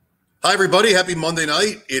Hi, everybody. Happy Monday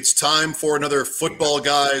night. It's time for another Football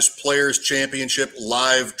Guys Players Championship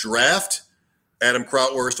live draft. Adam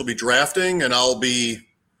Krautwurst will be drafting, and I'll be,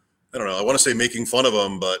 I don't know, I want to say making fun of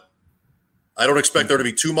him, but I don't expect there to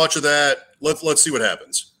be too much of that. Let's see what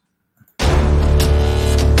happens.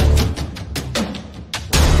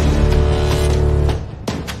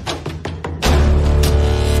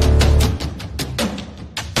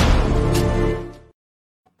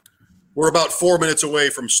 We're about 4 minutes away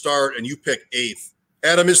from start, and you pick 8th.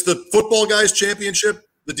 Adam, is the Football Guys Championship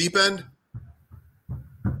the deep end?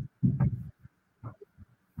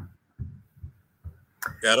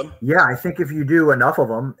 Adam? Yeah, I think if you do enough of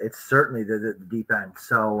them, it's certainly the deep end.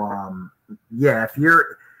 So, yeah, if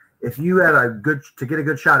you have to get a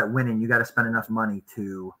good shot at winning, you got to spend enough money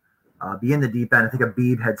to be in the deep end. I think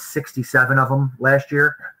Abib had 67 of them last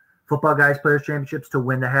year. Football Guys Players Championships to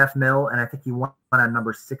win the $500,000, and I think he won on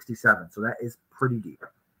number 67. So that is pretty deep.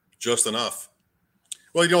 Just enough.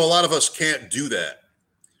 Well, a lot of us can't do that.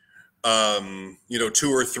 2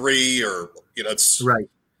 or 3, or it's right.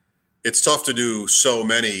 It's tough to do so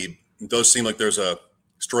many. It does seem like there's a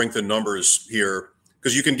strength in numbers here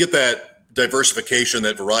because you can get that diversification,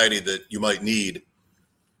 that variety that you might need.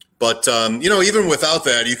 But even without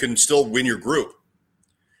that, you can still win your group.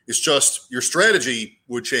 It's just your strategy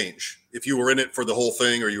would change if you were in it for the whole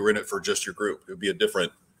thing or you were in it for just your group. It would be a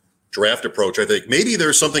different draft approach, I think. Maybe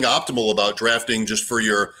there's something optimal about drafting just for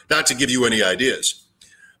not to give you any ideas,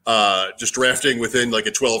 just drafting within like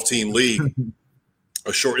a 12-team league in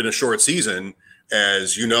a short season,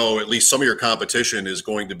 as at least some of your competition is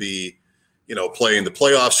going to be, playing the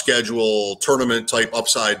playoff schedule, tournament type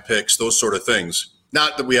upside picks, those sort of things.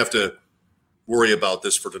 Not that we have to worry about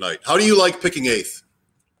this for tonight. How do you like picking 8th?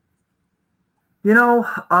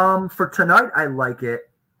 For tonight, I like it.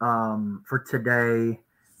 For today,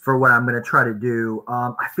 for what I'm going to try to do,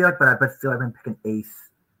 I feel like I'm picking 8th,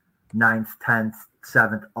 9th, 10th,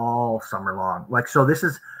 7th all summer long. So this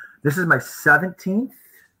is my 17th,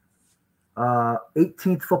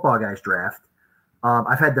 18th Football Guys draft.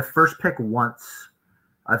 I've had the first pick once.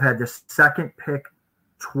 I've had the second pick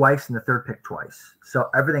twice and the third pick twice. So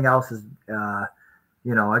everything else is, I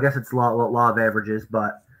guess it's law of averages,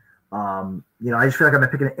 but I just feel like I'm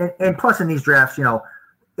picking it. And plus in these drafts,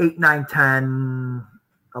 8, 9, 10,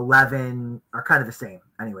 11 are kind of the same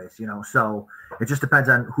anyways, so it just depends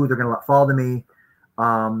on who they're going to let fall to me.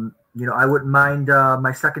 I wouldn't mind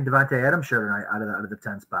my second Davante Adams share tonight out of the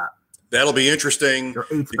 10 spot. That'll be interesting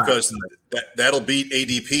because spots, that'll beat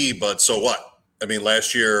ADP, but so what? I mean,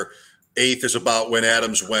 last year, 8th is about when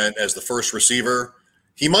Adams went as the first receiver.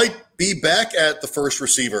 He might be back at the first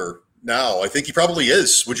receiver now. I think he probably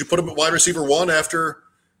is. Would you put him at wide receiver 1 after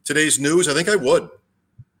today's news? I think I would.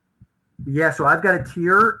 Yeah, so I've got a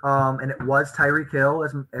tier, and it was Tyreek Hill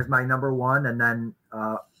as my number 1, and then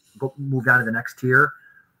moved on to the next tier.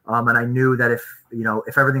 And I knew that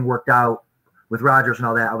if everything worked out with Rodgers and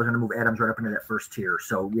all that, I was going to move Adams right up into that first tier.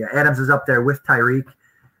 So yeah, Adams is up there with Tyreek,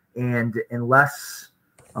 and unless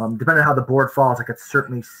depending on how the board falls, I could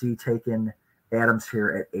certainly see taking Adams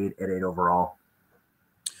here at 8 overall.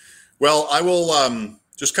 Well, I will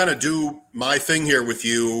just kind of do my thing here with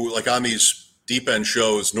you, like on these deep end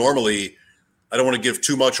shows. Normally, I don't want to give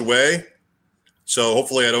too much away, so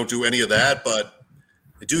hopefully I don't do any of that. But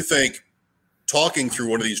I do think talking through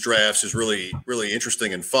one of these drafts is really, really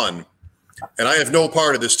interesting and fun. And I have no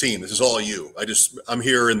part of this team. This is all you. I'm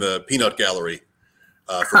here in the peanut gallery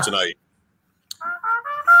for tonight.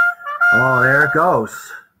 Oh, there it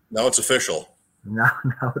goes. Now it's official. Now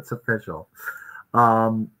it's official.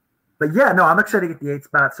 But yeah, no, I'm excited to get the 8th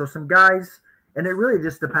spot. So some guys, and it really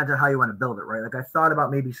just depends on how you want to build it, right? Like I thought about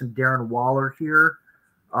maybe some Darren Waller here.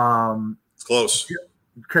 It's close.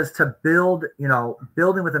 Because to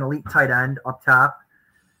building with an elite tight end up top,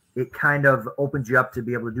 it kind of opens you up to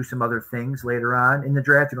be able to do some other things later on in the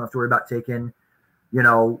draft. You don't have to worry about taking,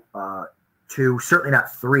 2, certainly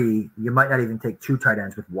not 3. You might not even take 2 tight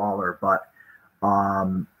ends with Waller, but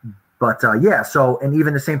yeah. So, and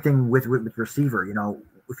even the same thing with receiver,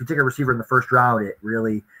 if you take a receiver in the first round, it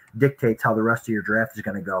really dictates how the rest of your draft is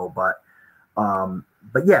going to go. But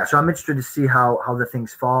yeah, so I'm interested to see how the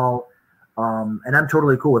things fall. And I'm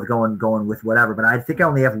totally cool with going with whatever, but I think I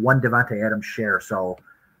only have one Davante Adams share. So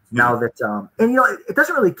now that, and it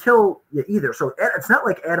doesn't really kill you either. So it's not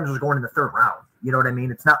like Adams was going in the 3rd round. You know what I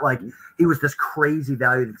mean? It's not like he was this crazy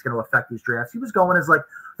value that's going to affect these drafts. He was going as like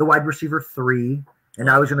the wide receiver 3, and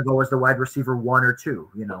now he's going to go as the wide receiver 1 or 2,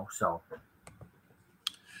 so.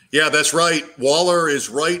 Yeah, that's right. Waller is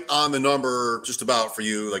right on the number just about for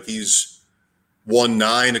you. Like he's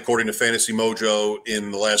 1-9 according to Fantasy Mojo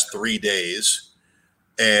in the last 3 days.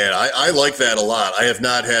 And I like that a lot. I have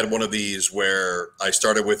not had one of these where I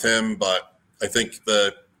started with him, but I think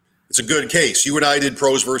it's a good case. You and I did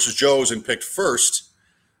pros versus Joes and picked first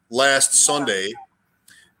last Sunday,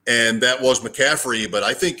 and that was McCaffrey. But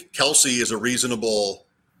I think Kelce is a reasonable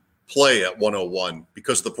play at 101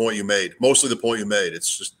 because of the point you made. Mostly the point you made.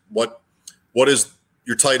 It's just what is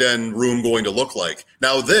your tight end room going to look like?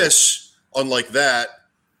 Now this, unlike that,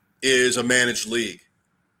 is a managed league.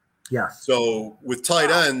 Yes. So with tight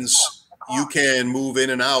ends, you can move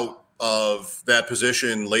in and out of that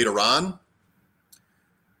position later on.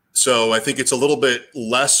 So I think it's a little bit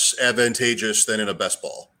less advantageous than in a best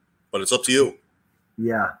ball, but it's up to you.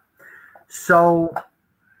 Yeah. So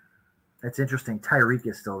that's interesting. Tyreek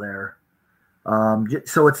is still there.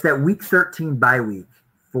 So it's that week 13 bye week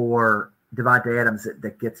for Davante Adams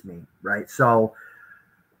that gets me, right? So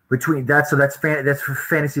between that, that's for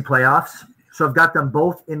fantasy playoffs. So I've got them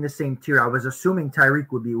both in the same tier. I was assuming Tyreek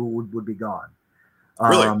would be gone.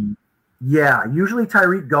 Really? Yeah. Usually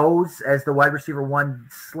Tyreek goes as the wide receiver one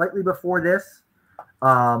slightly before this.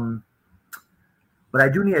 But I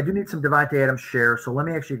do need some Davante Adams share. So let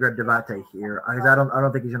me actually grab Davante here because I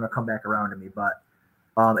don't think he's going to come back around to me. But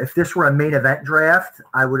if this were a main event draft,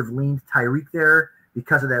 I would have leaned Tyreek there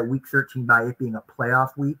because of that week 13 bye, it being a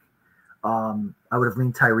playoff week. I would have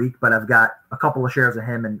leaned Tyreek, but I've got a couple of shares of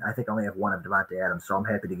him, and I think I only have one of Davante Adams. So I'm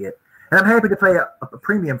happy to pay a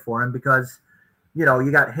premium for him because,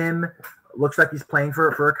 you got him. Looks like he's playing for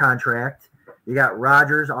a contract. You got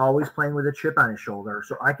Rodgers always playing with a chip on his shoulder.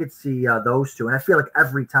 So I could see those two. And I feel like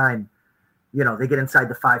every time, they get inside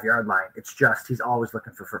the 5-yard line, it's just he's always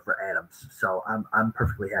looking for Adams. So I'm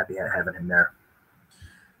perfectly happy at having him there.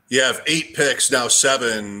 You have 8 picks, now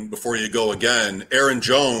 7 before you go again. Aaron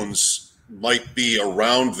Jones might be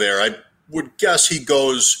around there. I would guess he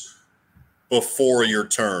goes before your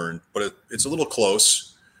turn, but it's a little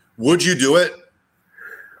close. Would you do it?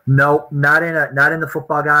 No, not in the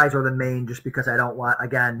football guys or the main, just because I don't want,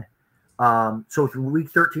 again, so week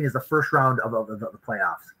 13 is the first round of the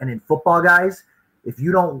playoffs. And in football guys, if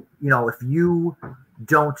you don't,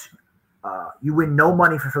 you win no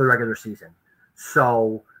money for the regular season.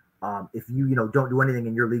 So if you don't do anything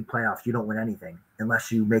in your league playoffs, you don't win anything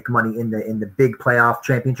unless you make money in the big playoff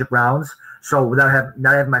championship rounds. So without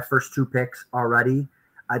not having my first 2 picks already,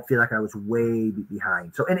 I'd feel like I was way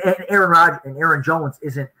behind. So and Aaron Jones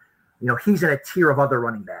isn't, he's in a tier of other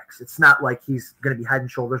running backs. It's not like he's going to be head and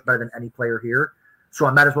shoulders better than any player here. So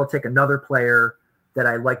I might as well take another player that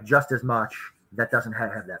I like just as much that doesn't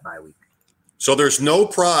have that bye week. So there's no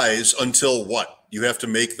prize until what? You have to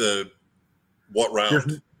make what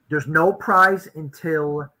round? There's no prize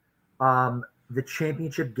until the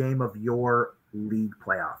championship game of your league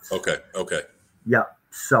playoffs. Okay. Yeah.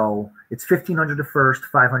 So it's $1,500 to first,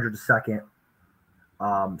 $500 to second.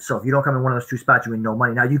 So if you don't come in one of those 2 spots, you win no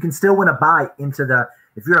money. Now you can still win a bye into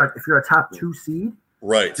if you're a top 2 seed,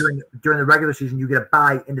 right? During the regular season, you get a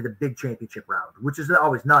bye into the big championship round, which is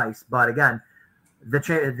always nice. But again,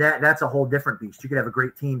 that's a whole different beast. You could have a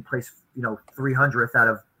great team place 300th out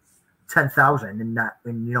of 10,000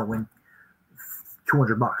 and win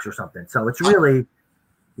 $200 or something. So it's really,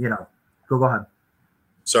 go ahead.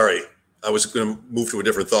 Sorry, I was going to move to a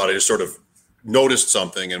different thought. I just sort of noticed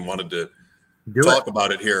something and wanted to talk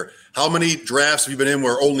about it here. How many drafts have you been in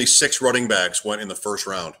where only 6 running backs went in the first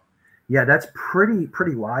round? Yeah, that's pretty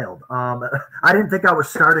wild. I didn't think I was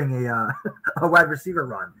starting a wide receiver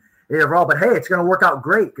run overall, but hey, it's going to work out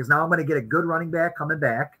great because now I'm going to get a good running back coming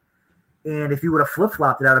back. And if you would have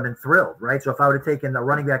flip-flopped it, I'd have been thrilled, right? So if I would have taken the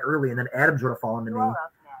running back early and then Adams would have fallen to me,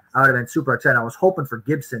 I would have been super excited. I was hoping for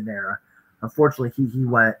Gibson there. Unfortunately, he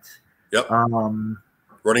went. Yep.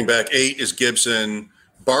 Running back 8 is Gibson.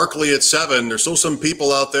 Barkley at 7. There's still some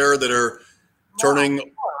people out there that are turning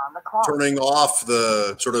off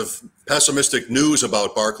the sort of pessimistic news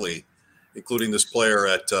about Barkley, including this player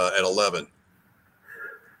at 11.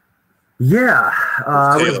 Yeah,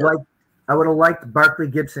 I would have liked Barkley,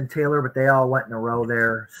 Gibson, Taylor, but they all went in a row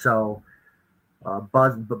there. So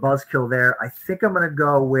buzzkill there. I think I'm going to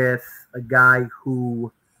go with a guy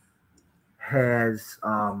who has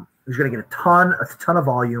who's going to get a ton of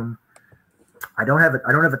volume. I don't have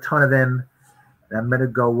a ton of him. I'm going to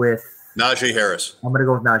go with Najee Harris. I'm going to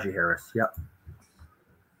go with Najee Harris. Yep.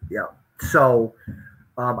 Yeah. So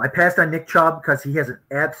I passed on Nick Chubb because he has an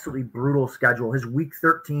absolutely brutal schedule. His week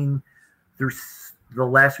 13 through the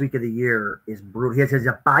last week of the year is brutal. He has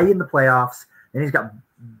a bye in the playoffs, and he's got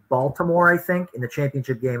Baltimore, I think, in the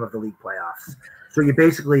championship game of the league playoffs. So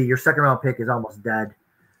your second round pick is almost dead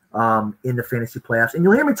in the fantasy playoffs. And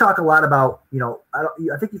you'll hear me talk a lot about,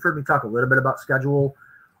 I think you've heard me talk a little bit about schedule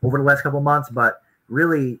over the last couple of months, but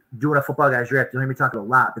really doing a football guys draft, you'll hear me talking a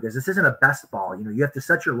lot because this isn't a best ball. You know, you have to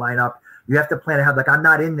set your lineup. You have to plan ahead. Like, I'm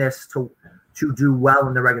not in this to do well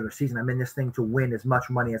in the regular season. I'm in this thing to win as much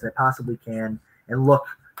money as I possibly can and look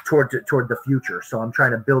toward the future. So I'm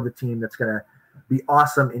trying to build a team that's going to be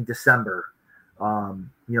awesome in December,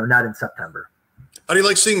 not in September. How do you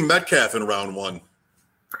like seeing Metcalf in round 1?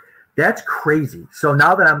 That's crazy. So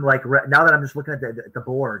now that I'm just looking at the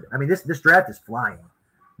board, I mean, this draft is flying.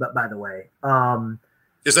 But by the way,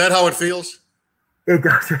 is that how it feels? It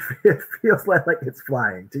does. It feels like it's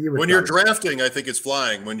flying to you. When you're drafting, I think it's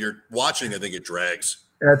flying. When you're watching, I think it drags.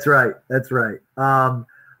 That's right.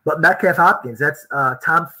 But Metcalf Hopkins, that's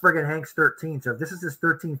Tom friggin' Hanks 13. So if this is his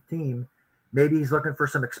 13th team, maybe he's looking for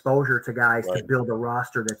some exposure to guys to build a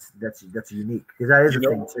roster that's unique, because that is a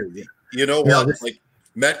thing too. You know what?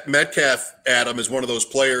 Metcalf, Adam, is one of those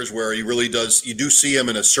players where he really does. You do see him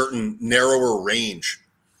in a certain narrower range.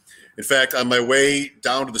 In fact, on my way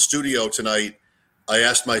down to the studio tonight, I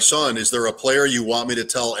asked my son, "Is there a player you want me to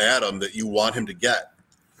tell Adam that you want him to get?"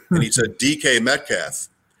 And he said, "DK Metcalf."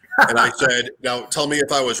 And I said, "Now tell me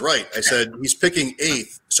if I was right." I said, "He's picking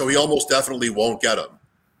 8th, so he almost definitely won't get him."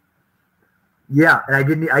 Yeah, and I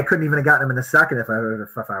couldn't even have gotten him in the 2nd if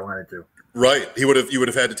I wanted to. Right, you would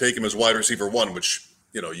have had to take him as wide receiver 1, which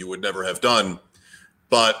you would never have done.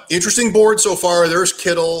 But interesting board so far. There's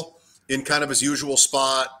Kittle in kind of his usual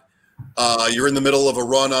spot. You're in the middle of a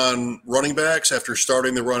run on running backs after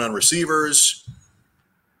starting the run on receivers.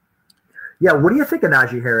 Yeah, what do you think of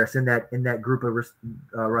Najee Harris in that group of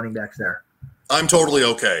running backs there? I'm totally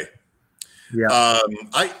okay. Yeah,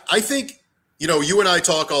 I think you and I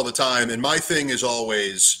talk all the time, and my thing is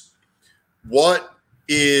always what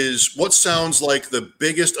sounds like the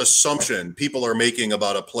biggest assumption people are making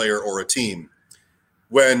about a player or a team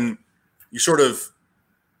when you sort of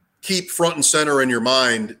keep front and center in your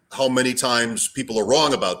mind how many times people are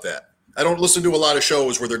wrong about that. I don't listen to a lot of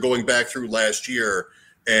shows where they're going back through last year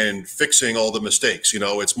and fixing all the mistakes.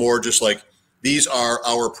 It's more just like, these are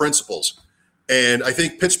our principles. And I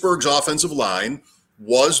think Pittsburgh's offensive line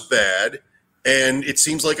was bad, and it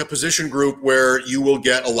seems like a position group where you will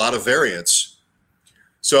get a lot of variance.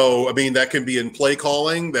 So, I mean, that can be in play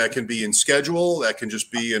calling, that can be in schedule, that can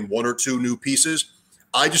just be in 1 or 2 new pieces.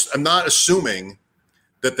 I'm not assuming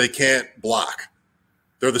that they can't block.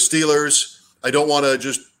 They're the Steelers. I don't want to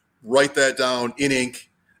just write that down in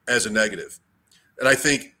ink as a negative. And I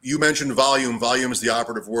think you mentioned volume. Volume is the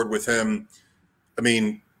operative word with him. I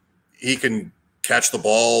mean, he can catch the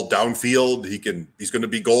ball downfield. He's going to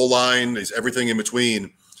be goal line. He's everything in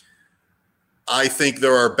between. I think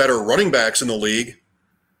there are better running backs in the league,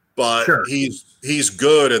 but sure, he's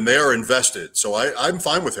good and they're invested. So I'm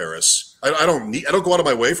fine with Harris. I don't go out of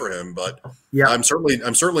my way for him, but yeah, I'm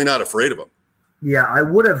certainly not afraid of him. Yeah, I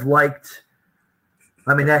would have liked.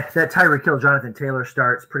 I mean, that Tyreek Hill, Jonathan Taylor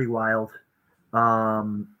start's pretty wild. I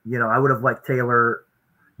would have liked Taylor.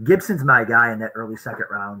 Gibson's my guy in that early 2nd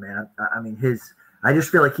round, man. I mean, I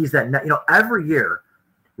just feel like he's that. Every year,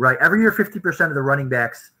 right? Every year, 50% of the running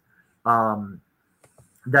backs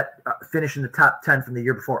that finish in the top 10 from the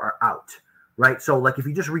year before are out. Right. So, like, if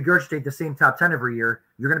you just regurgitate the same top 10 every year,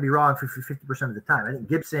 you're going to be wrong for 50% of the time. I think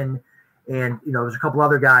Gibson and, there's a couple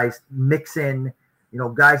other guys mix in,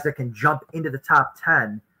 guys that can jump into the top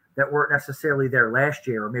 10 that weren't necessarily there last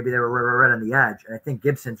year, or maybe they were right on the edge. And I think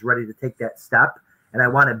Gibson's ready to take that step. And I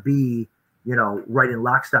want to be, right in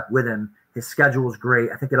lockstep with him. His schedule is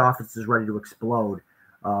great. I think that offense is ready to explode.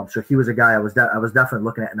 So he was a guy I was definitely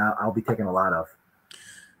looking at, and I'll be taking a lot of.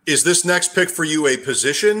 Is this next pick for you a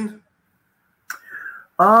position?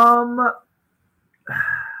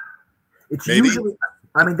 It's maybe. Usually,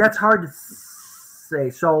 I mean, that's hard to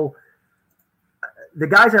say. So the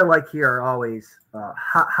guys I like here are always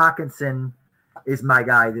Hockenson is my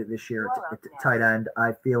guy this year at tight end.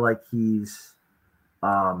 I feel like he's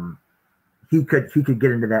he could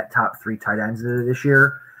get into that top 3 tight ends this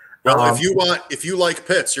year. Well, if you like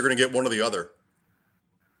Pitts, you're going to get one or the other.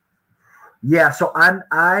 Yeah, so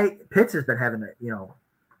Pitts has been having it,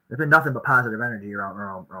 there's been nothing but positive energy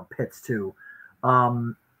around Pitts too.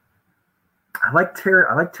 I like Terry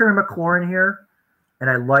McLaurin here, and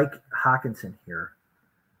I like Hockenson here.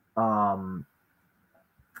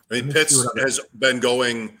 Pitts has been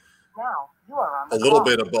going a little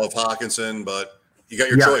bit above Hockenson, but you got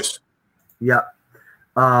your choice. Yeah.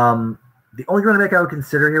 The only running back I would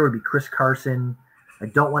consider here would be Chris Carson. I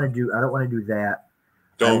don't want to do that.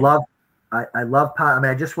 Don't. I love. I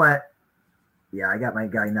mean, I just went. Yeah, I got my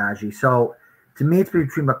guy Najee. So to me, it's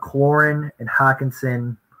between McLaurin and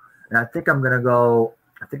Hockenson, and I think I'm gonna go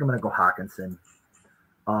Hockenson.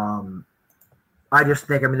 I just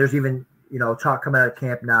think. I mean, there's even talk coming out of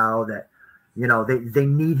camp now that, they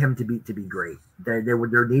need him to be great. They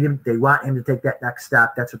need him. They want him to take that next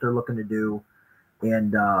step. That's what they're looking to do.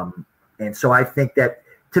 And so I think that,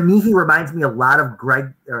 to me, he reminds me a lot of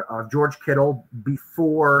George Kittle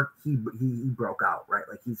before he broke out, right?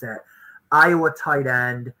 Like, he's at Iowa tight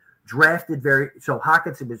end, drafted so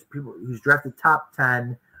Hockenson he was drafted top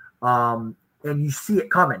 10. And you see it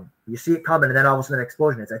coming. And then all of a sudden an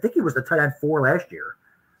explosion is. I think he was the tight end 4 last year.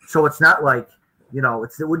 So it's not like, it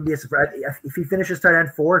wouldn't be a surprise. If he finishes tight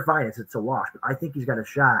end 4, fine, it's a wash. But I think he's got a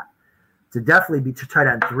shot to definitely be tight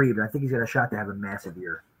end 3, but I think he's got a shot to have a massive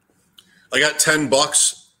year. I got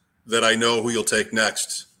 $10 that I know who you'll take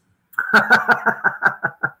next.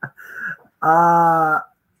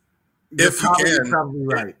 If you can, you're probably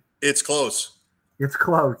right. It's close. It's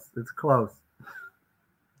close.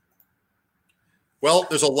 Well,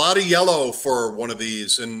 there's a lot of yellow for one of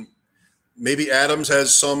these, and maybe Adams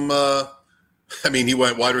has some. He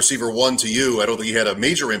went wide receiver 1 to you. I don't think he had a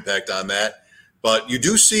major impact on that, but you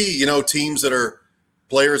do see, teams that are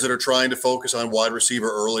players that are trying to focus on wide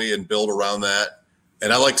receiver early and build around that,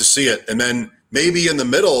 and I like to see it. And then maybe in the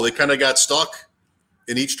middle, they kind of got stuck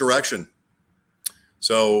in each direction.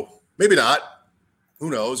 So maybe not. Who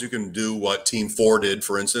knows? You can do what Team 4 did,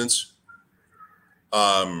 for instance.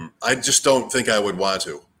 I just don't think I would want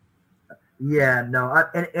to. Yeah, no.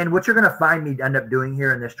 And what you're going to find me end up doing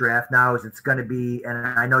here in this draft now is it's going to be, and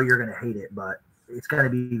I know you're going to hate it, but it's going to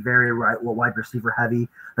be very wide receiver heavy.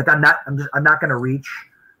 Like, I'm not going to reach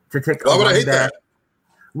to take. Why would I hate that?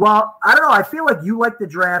 Well, I don't know. I feel like you like the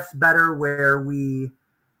drafts better where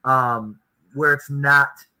it's not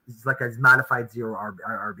like a modified 0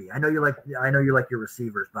 RB. I know you like your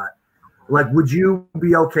receivers, but like, would you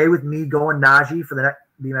be okay with me going Najee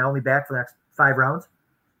be my only back for the next 5 rounds?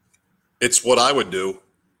 It's what I would do.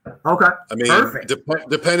 Okay.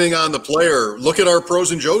 Depending on the player, look at our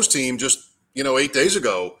Pros and Joes team just, 8 days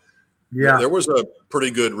ago. Yeah. There was a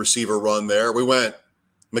pretty good receiver run there. We went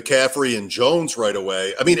McCaffrey and Jones right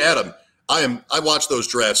away. Adam, I watched those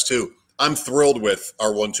drafts too. I'm thrilled with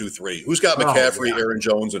our 1, 2, 3. Who's got McCaffrey, Aaron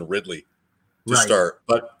Jones, and Ridley to start?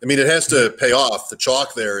 But it has to pay off. The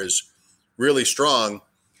chalk there is really strong.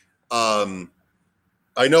 I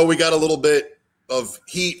know we got a little bit of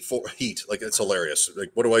heat. Like, it's hilarious.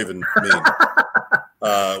 Like, what do I even mean?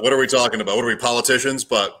 What are we talking about? What are we, politicians?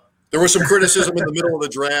 But there was some criticism in the middle of the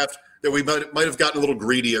draft that we might have gotten a little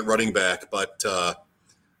greedy at running back, but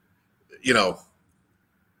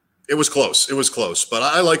it was close. It was close, but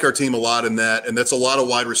I like our team a lot in that, and that's a lot of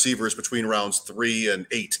wide receivers between rounds 3 and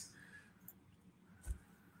 8.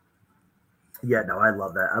 Yeah, no, I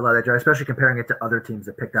love that. I love that draft, especially comparing it to other teams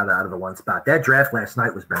that picked out of the 1 spot. That draft last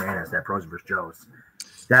night was bananas. That Pros vs. Joes.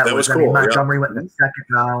 That was cool. Montgomery went in the 2nd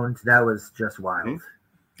round. That was just wild. Mm-hmm.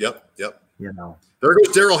 Yep. There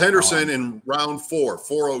goes Darrell Henderson in round 4,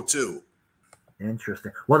 402.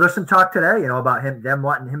 Interesting. Well, there's some talk today, about them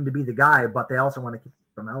wanting him to be the guy, but they also want to keep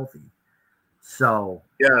him healthy. So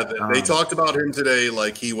they talked about him today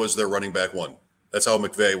like he was their running back 1. That's how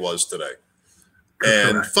McVay was today.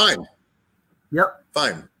 And correct. Fine. Yep.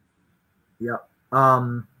 Fine. Yep.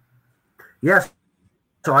 Yes.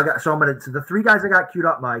 So the 3 guys I got queued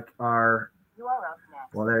up, Mike, are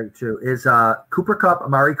there are 2 is Cooper Kupp,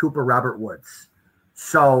 Amari Cooper, Robert Woods.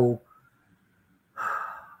 So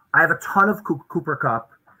I have a ton of Cooper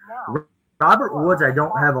Kupp. No. Robert Woods, I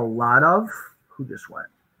don't have a lot of. Who just went?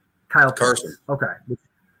 Kyle Carson. Pitts. Okay.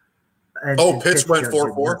 Pitts went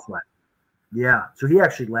 4-4? Yeah. So he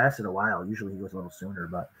actually lasted a while. Usually he goes a little sooner,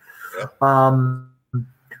 but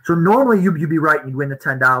so normally you'd be right and you'd win the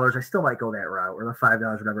 $10. I still might go that route, or the $5,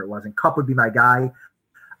 whatever it was. And Kupp would be my guy.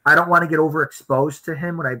 I don't want to get overexposed to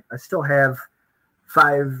him when I still have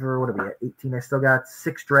 5 or what are we at 18. I still got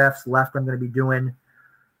 6 drafts left I'm going to be doing.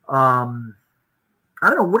 I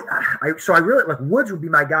don't know what I really like. Woods would be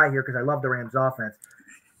my guy here because I love the Rams offense.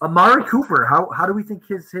 Amari Cooper, how do we think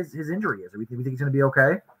his injury is? Do we think he's going to be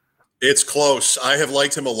okay? It's close. I have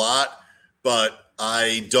liked him a lot, but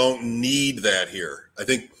I don't need that here. I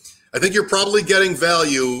think you're probably getting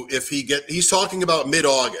value if he's talking about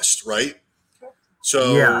mid-August, right?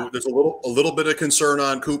 So there's a little bit of concern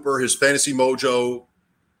on Cooper. His fantasy mojo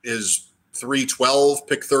is 312,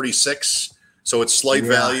 pick 36. So it's slight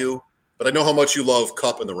value. But I know how much you love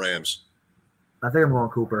Kupp and the Rams. I think I'm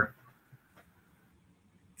going Cooper.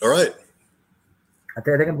 All right. I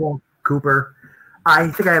think I'm going Cooper. I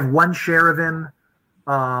think I have 1 share of him.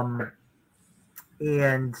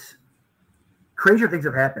 And crazier things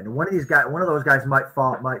have happened. One of those guys might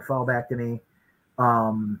fall back to me.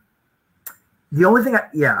 The only thing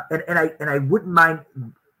I wouldn't mind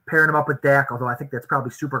pairing him up with Dak, although I think that's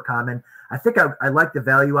probably super common. I think I like the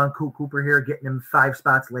value on Cooper here, getting him 5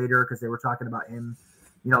 spots later because they were talking about him.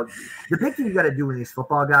 You know, the big thing you got to do with these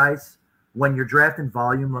football guys when you're drafting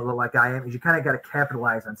volume like I am is you kind of got to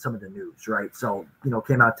capitalize on some of the news, right? So, you know,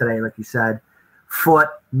 came out today, like you said, Foot,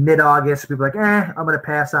 mid-August, people are like, I'm going to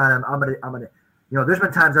pass on him. I'm going to, you know, there's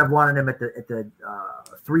been times I've wanted him at the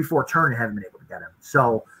 3-4 turn and haven't been able to get him.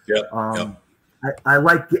 So, I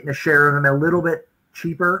like getting a share of him a little bit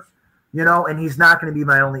cheaper, you know, and he's not going to be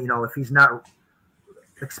my only, you know, if he's not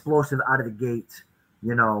explosive out of the gate,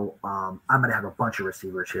 you know, I'm going to have a bunch of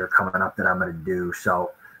receivers here coming up that I'm going to do.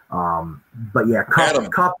 So, but yeah,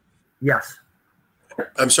 Kupp, yes.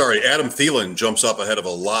 I'm sorry, Adam Thielen jumps up ahead of a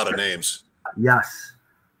lot of names. Yes.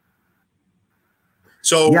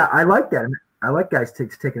 So yeah, I like that. I like guys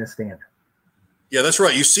taking a stand. Yeah, that's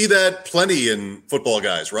right. You see that plenty in football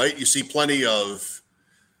guys, right? You see plenty of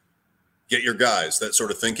get your guys, that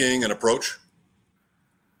sort of thinking and approach.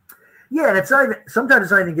 Yeah, and it's not even, sometimes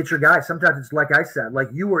it's not even get your guys. Sometimes it's like I said, like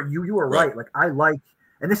you were right. Like I like,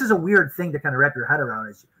 and this is a weird thing to kind of wrap your head around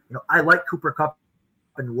is, you know, I like Cooper Kupp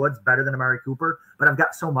and Woods better than Amari Cooper, but I've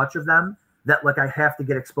got so much of them that like I have to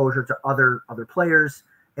get exposure to other players.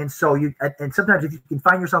 And so and sometimes if you can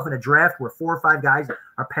find yourself in a draft where 4 or 5 guys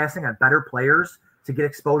are passing on better players to get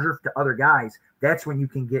exposure to other guys, that's when you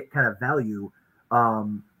can get kind of value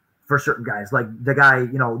for certain guys. Like the guy,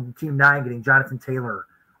 you know, Team 9 getting Jonathan Taylor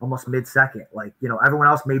almost mid-second. Like, you know, everyone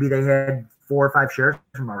else, maybe they had 4 or 5 shares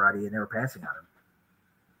from already and they were passing on him.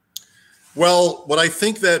 Well, what I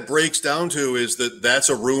think that breaks down to is that that's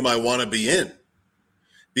a room I want to be in.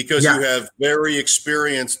 Because you have very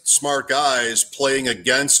experienced, smart guys playing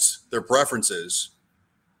against their preferences.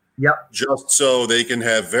 Yep. Just so they can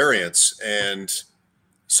have variance. And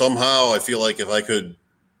somehow I feel like if I could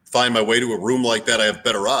find my way to a room like that, I have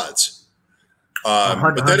better odds.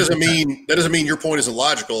 But that doesn't mean your point isn't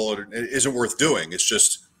logical or it isn't worth doing. It's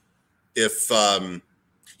just if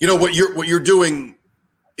you know what you're doing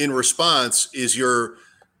in response is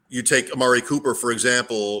you take Amari Cooper, for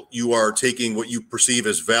example, you are taking what you perceive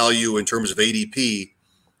as value in terms of ADP,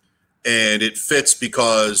 and it fits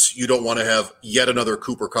because you don't want to have yet another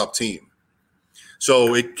Cooper Kupp team.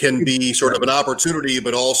 So it can be sort of an opportunity,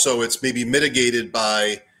 but also it's maybe mitigated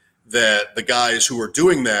by that the guys who are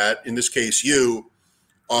doing that, in this case you,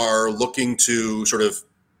 are looking to sort of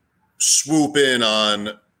swoop in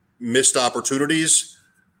on missed opportunities,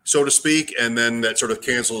 so to speak, and then that sort of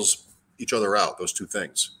cancels each other out, those two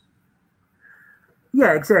things.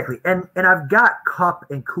 Yeah, exactly. And I've got Kupp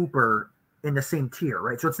and Cooper in the same tier,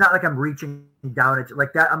 right? So it's not like I'm reaching down into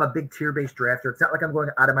like that. I'm a big tier-based drafter. It's not like I'm going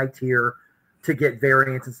out of my tier to get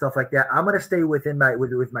variance and stuff like that. I'm going to stay within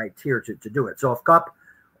with my tier to do it. So if Kupp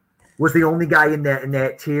was the only guy in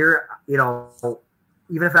that tier, you know,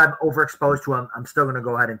 even if I'm overexposed to him, I'm still going to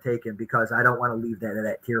go ahead and take him because I don't want to leave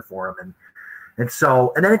that tier for him. And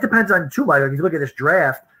then it depends on too. Like if you look at this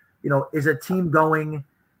draft, you know, is a team going,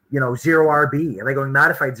 you know, 0 RB? Are they going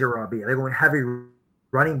modified 0 RB? Are they going heavy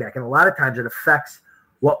running back? And a lot of times it affects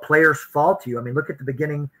what players fall to you. I mean, look at the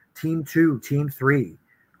beginning, team 2, team 3,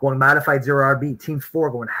 going modified 0 RB, team 4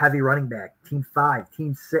 going heavy running back, team 5,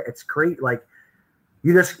 team 6. It's great. Like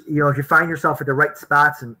you just, you know, if you find yourself at the right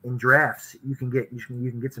spots in drafts, you can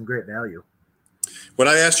get some great value. When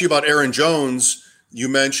I asked you about Aaron Jones, you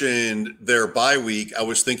mentioned their bye week. I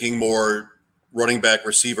was thinking more running back,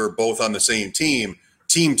 receiver, both on the same team.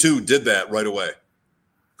 Team 2 did that right away.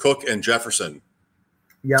 Cook and Jefferson.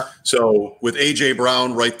 Yeah. So with A.J.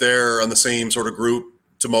 Brown right there on the same sort of group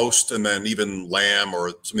to most, and then even Lamb or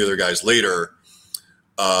some of the other guys later,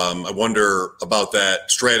 I wonder about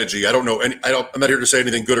that strategy. I don't know. I'm not here to say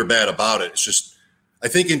anything good or bad about it. It's just I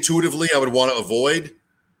think intuitively I would want to avoid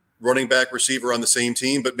running back, receiver on the same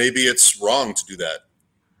team, but maybe it's wrong to do that.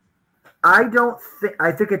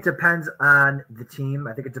 I think it depends on the team.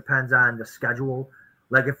 I think it depends on the schedule.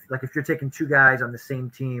 Like if you're taking 2 guys on the same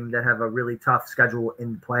team that have a really tough schedule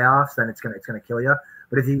in playoffs, then it's gonna kill you.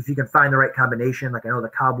 But if you can find the right combination, like I know the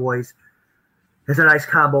Cowboys, there's a nice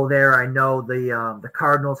combo there. I know the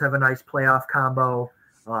Cardinals have a nice playoff combo.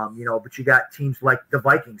 You know, but you got teams like the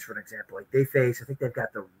Vikings, for an example. Like they face, I think they've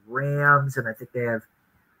got the Rams, and I think they have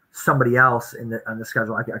somebody else on the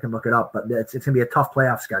schedule. I can look it up, but it's gonna be a tough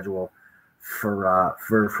playoff schedule for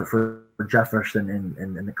Jefferson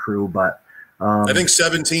and the crew, but. I think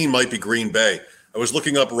 17 might be Green Bay. I was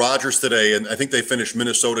looking up Rodgers today, and I think they finished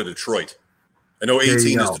Minnesota, Detroit. I know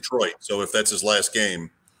 18 is Detroit, so if that's his last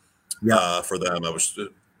game for them, I was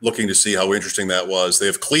looking to see how interesting that was. They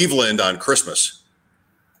have Cleveland on Christmas,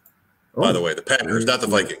 by the way, the Packers, not the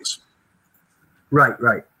Vikings. Right.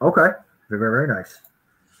 Okay. Very, very nice.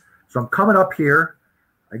 So I'm coming up here.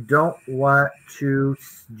 I don't want to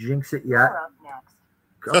jinx it yet.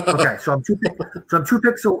 Okay, so I'm two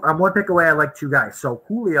picks. I'm one pick away. I like two guys. So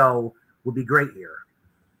Julio would be great here.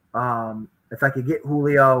 If I could get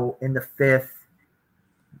Julio in the fifth,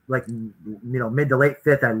 like mid to late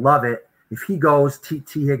fifth, I love it. If he goes, T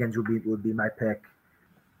Higgins would be my pick.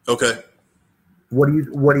 Okay. What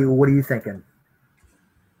are you thinking?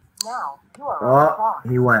 No, you are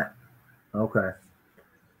he went. Okay.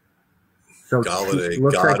 So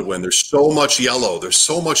Golladay, Godwin. Like, there's so much yellow. There's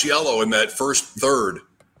so much yellow in that first third.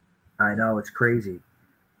 I know, it's crazy.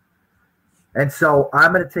 And so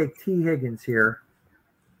I'm going to take T Higgins here.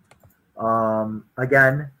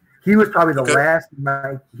 Again, he was probably the last.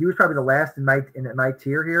 He was probably the last in my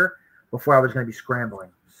tier here before I was going to be scrambling.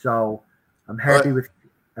 So I'm happy with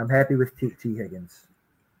T Higgins.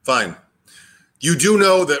 Fine. You do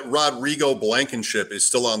know that Rodrigo Blankenship is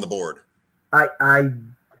still on the board.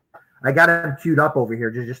 I got him queued up over here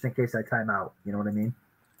just in case I time out. You know what I mean?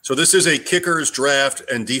 So this is a kickers draft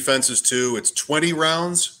and defenses too. It's 20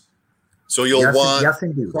 rounds. So you'll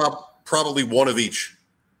want probably one of each.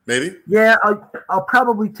 Maybe? Yeah, I'll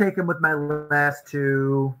probably take him with my last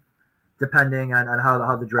two, depending on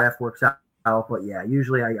how the draft works out. But yeah,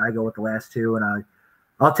 usually I go with the last two, and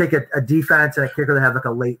I'll take a defense and a kicker that have like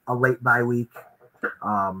a late bye week,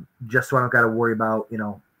 just so I don't got to worry about and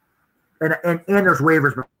there's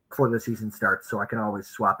waivers before the season starts, so I can always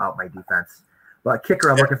swap out my defense. But kicker,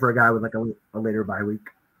 I'm looking for a guy with like a later bye week.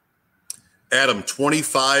 Adam,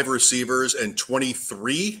 25 receivers and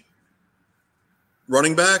 23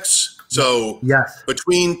 running backs. So yes,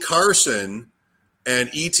 between Carson and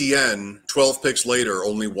ETN, 12 picks later,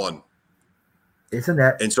 only one. Isn't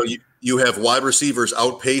that? And so you have wide receivers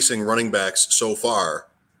outpacing running backs so far.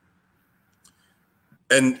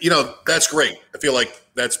 And, that's great. I feel like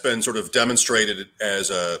that's been sort of demonstrated as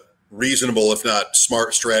a reasonable, if not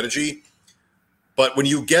smart strategy. But when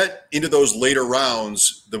you get into those later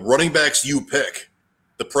rounds, the running backs you pick,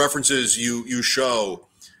 the preferences you show,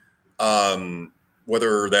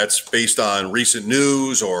 whether that's based on recent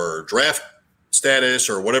news or draft status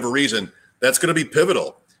or whatever reason, that's going to be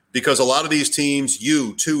pivotal because a lot of these teams,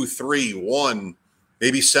 2, 3, 1,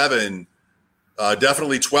 maybe 7,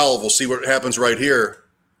 definitely 12. We'll see what happens right here.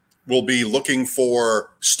 Will be looking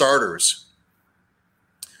for starters,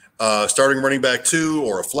 starting running back 2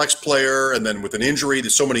 or a flex player. And then with an injury,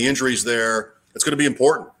 there's so many injuries there. It's going to be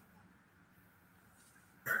important.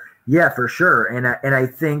 Yeah, for sure. And I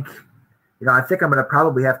think, I think I'm going to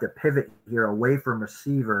probably have to pivot here away from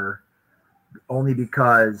receiver only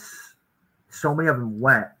because so many of them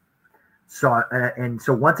went. So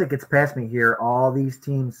once it gets past me here, all these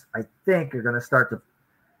teams I think are going to start to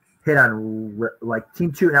hit on like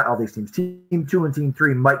team 2, not all these teams. Team 2 and team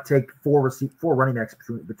 3 might take four running backs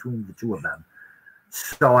between the two of them.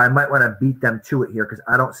 So I might want to beat them to it here because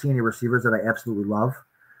I don't see any receivers that I absolutely love.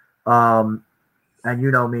 And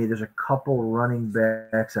you know me, there's a couple running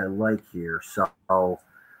backs I like here. So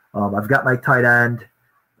I've got my tight end.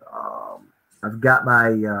 I've got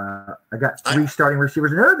I got 3 starting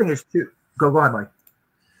receivers. Another thing is too. Go on, Mike.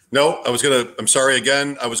 No, I'm sorry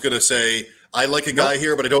again. I was gonna say I like a guy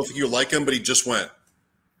here, but I don't think you like him. But he just went.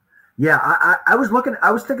 Yeah, I was looking.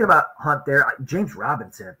 I was thinking about Hunt there. James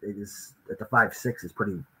Robinson is at the 5'6" is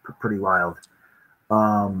pretty wild.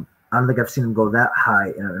 I don't think I've seen him go that high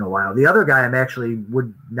in a while. The other guy I'm actually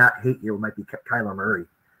would not hate here might be Kyler Murray.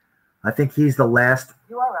 I think he's the last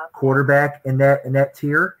quarterback in that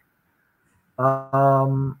tier.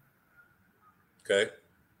 Okay.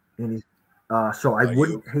 And he's so I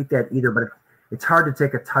wouldn't hate that either, but it's hard to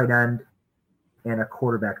take a tight end and a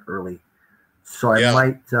quarterback early. So I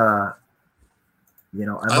might, I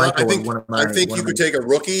think you could take a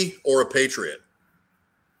rookie or a Patriot.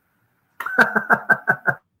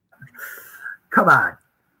 Come on,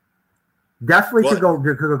 definitely could go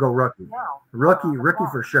rookie. Rookie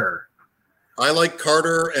for sure. I like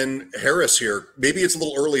Carter and Harris here. Maybe it's a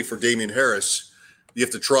little early for Damian Harris. You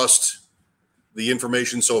have to trust the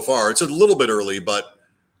information so far. It's a little bit early, but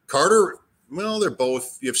Carter, well, they're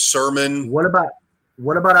both. You have Sermon. What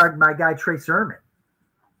about my guy Trey Sermon?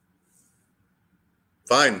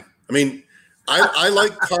 Fine. I mean, I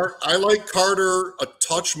like Carter a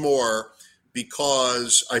touch more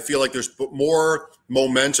because I feel like there's more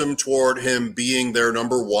momentum toward him being their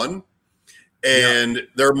number one. And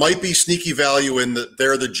there might be sneaky value in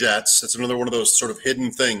they're the Jets. That's another one of those sort of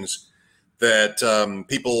hidden things that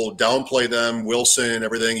people downplay them. Wilson,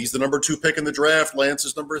 everything. He's the number 2 pick in the draft. Lance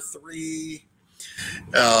is number 3.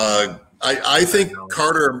 I think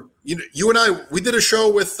Carter, you and I, we did a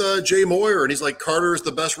show with Jay Moyer, and he's like, Carter is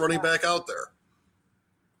the best running back out there.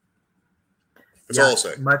 That's all I'll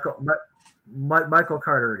say. Michael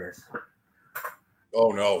Carter it is.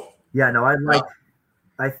 Oh no. Yeah, no,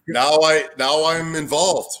 Now I'm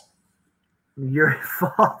involved. You're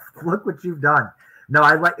involved. Look what you've done. No,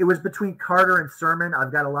 it was between Carter and Sermon.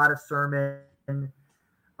 I've got a lot of Sermon. And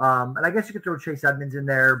I guess you could throw Chase Edmonds in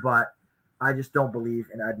there, but I just don't believe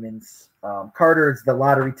in Edmonds. Carter is the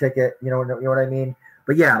lottery ticket, you know what I mean?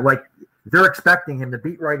 But yeah, like they're expecting him. The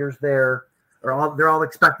beat writers they're all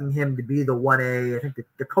expecting him to be the 1A. I think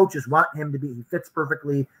the coaches want him to be. He fits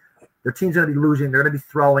perfectly. Their team's going to be losing. They're going to be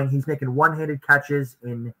throwing. He's making one-handed catches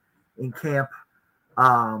in camp.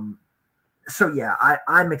 So yeah,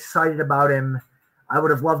 I'm excited about him. I would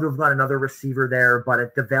have loved to have got another receiver there,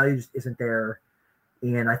 but the value just isn't there.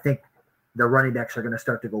 And I think the running backs are going to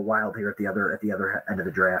start to go wild here at the other end of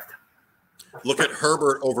the draft. Look at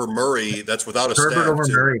Herbert over Murray. That's without a Herbert stab, over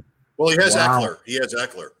too. Murray. Well, he has Wow. Eckler. He has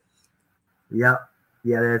Eckler. Yeah,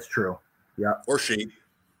 that's true. Yeah. Or she.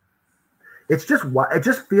 It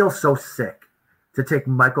just feels so sick to take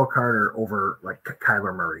Michael Carter over like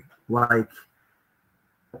Kyler Murray. Like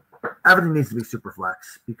everything needs to be super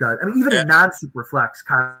flex because even in non-super flex,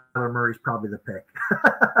 Kyler Murray's probably the pick.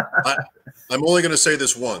 I'm only going to say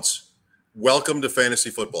this once. Welcome to fantasy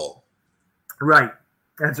football. Right.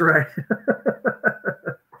 That's right.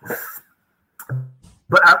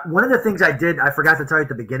 But one of the things I forgot to tell you at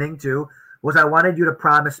the beginning too, was I wanted you to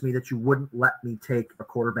promise me that you wouldn't let me take a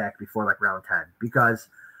quarterback before like round 10 because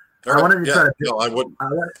I wanted to try to build, I wouldn't.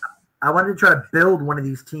 I wanted to try to build one of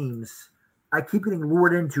these teams. I keep getting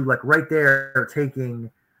lured into like right there taking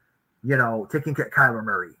Kyler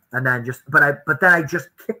Murray and then but then I just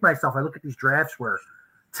kick myself. I look at these drafts where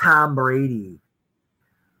Tom Brady,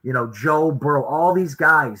 Joe Burrow, all these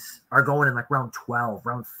guys are going in like round 12,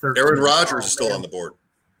 round 13. Aaron Rodgers is still on the board.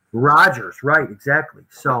 Rodgers, right, exactly.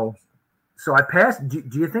 So I passed. Do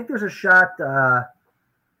you think there's a shot?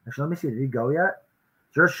 Actually, let me see. Did he go yet?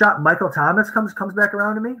 Is there a shot Michael Thomas comes back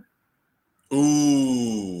around to me?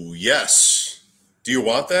 Ooh, yes. Do you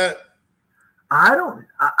want that? I don't.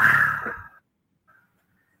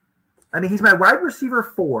 He's my wide receiver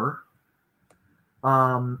 4.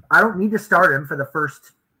 I don't need to start him for the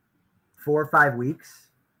first 4 or 5 weeks.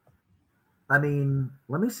 Let me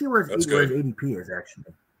see where his ADP is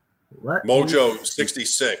actually. Mojo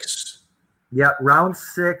 66. Yeah, round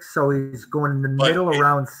 6. So he's going in the middle of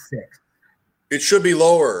round 6. It should be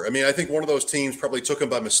lower. I think one of those teams probably took him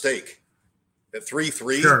by mistake. At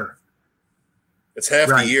 3-3. Sure. It's half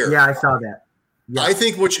the year. Yeah, I saw that. Yeah. I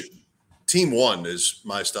think team 1 is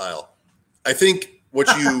my style. I think what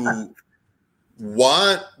you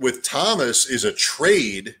want with Thomas is a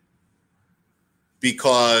trade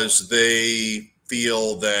because they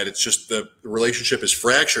feel that it's just the relationship is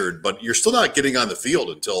fractured, but you're still not getting on the field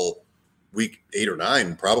until week 8 or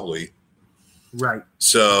 9, probably. Right.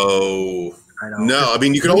 So, I know. No,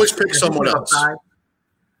 you can always pick someone else.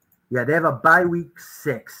 Yeah, they have a bye week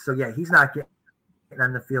 6. So, yeah, he's not getting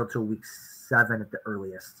on the field till week 7 at the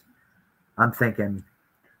earliest. I'm thinking.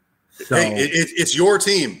 So, hey, it's your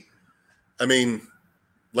team.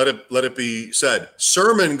 Let it be said.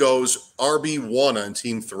 Sermon goes RB1 on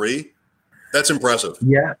team 3. That's impressive.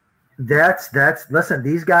 Yeah, that's listen,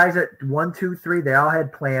 these guys at 1, 2, 3, they all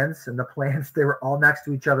had plans, and the plans, they were all next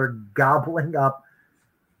to each other, gobbling up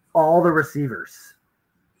all the receivers.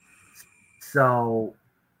 So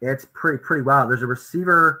it's pretty wild. There's a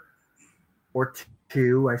receiver or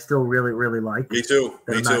 2 I still really, really like. Me too.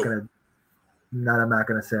 I'm not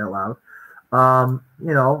gonna say out loud.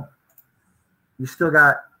 You still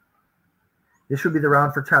got. This should be the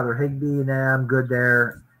round for Tyler Higbee. Nah, I'm good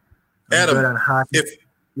there. Adam, good on hockey.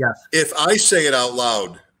 If I say it out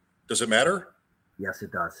loud, does it matter? Yes,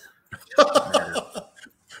 it does.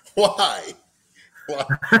 Why?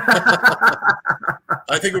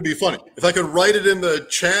 I think it would be funny if I could write it in the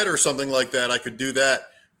chat or something like that. I could do that,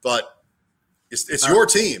 but it's your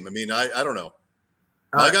team. I don't know.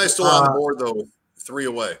 My guy's still on the board though, 3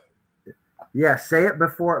 away. Yeah, say it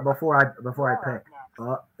before I pick.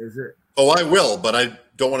 Is it? Oh, I will, but I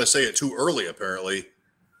don't want to say it too early. Apparently,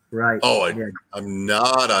 right. Oh, I'm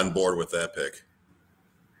not on board with that pick.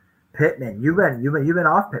 Pittman, you've been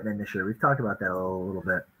off Pittman this year. We've talked about that a little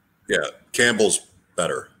bit. Yeah, Campbell's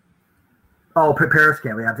better. Oh, Paris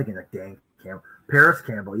Campbell. Yeah, I'm thinking like dang Campbell. Paris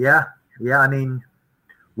Campbell. Yeah.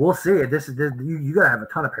 We'll see. This you got to have a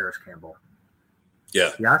ton of Paris Campbell.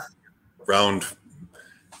 Yeah. Yes. Round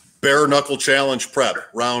bare knuckle challenge prep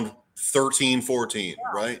round 13, 14,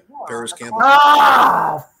 right? Paris Campbell.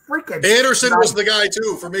 Oh, freaking Anderson was the guy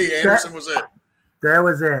too for me. Anderson was it. That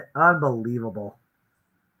was it. Unbelievable.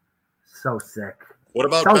 So sick. What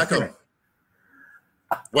about Beckham?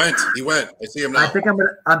 He went. I see him now. I think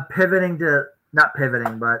I'm pivoting to not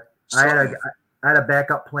pivoting, but I had a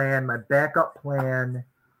backup plan. My backup plan.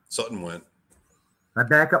 Sutton went. My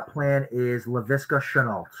backup plan is Laviska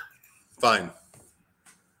Shenault. Fine.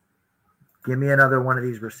 Give me another one of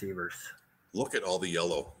these receivers. Look at all the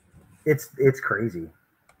yellow. It's crazy.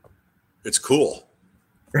 It's cool.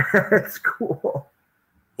 It's cool.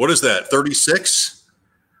 What is that? 36?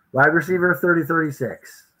 Wide receiver 30-36.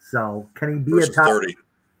 So can he be Versus a top 30?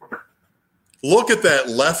 Look at that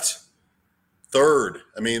left third.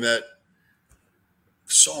 I mean, that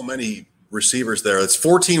so many receivers there. It's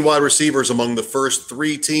 14 wide receivers among the first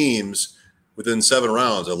 3 teams within 7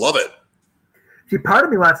 rounds. I love it. See, part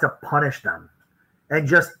of me wants to punish them and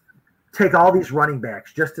just take all these running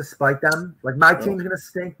backs just to spite them. Like my team's gonna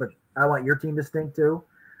stink, but I want your team to stink too.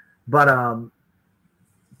 But no,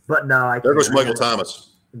 There goes Michael Thomas.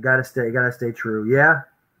 Gotta stay true. Yeah.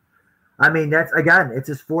 I mean, it's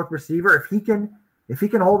his 4th receiver. If he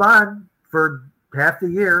can hold on for half the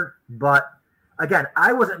year, but again,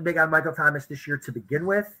 I wasn't big on Michael Thomas this year to begin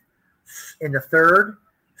with in the 3rd.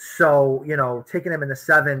 So, taking him in the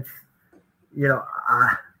 7th,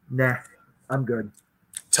 nah, I'm good.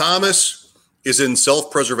 Thomas is in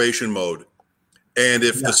self-preservation mode. And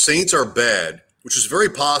if the Saints are bad, which is very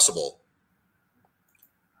possible,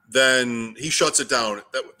 then he shuts it down.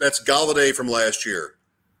 That's Galladay from last year.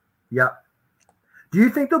 Yeah. Do you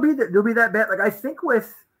think they'll be that bad? Like I think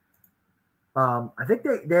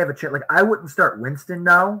they have a chance. Like I wouldn't start Winston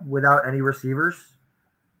now without any receivers.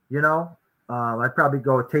 I'd probably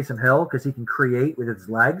go with Taysom Hill because he can create with his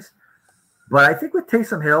legs. But I think with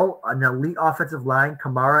Taysom Hill, an elite offensive line,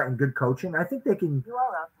 Kamara, and good coaching, I think they can,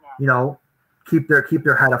 keep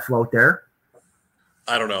their head afloat there.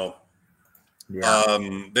 I don't know. Yeah.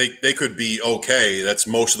 They could be okay. That's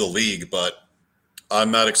most of the league, but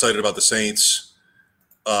I'm not excited about the Saints.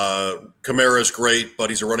 Kamara is great, but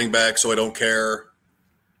he's a running back, so I don't care.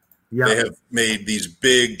 Yeah. They have made these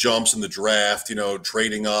big jumps in the draft,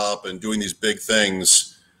 trading up and doing these big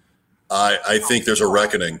things. I think there's a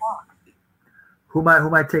reckoning. Who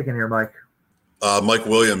am I taking here, Mike? Mike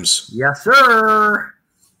Williams. Yes, sir.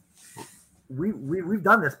 We've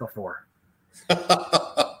done this before.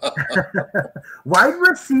 Wide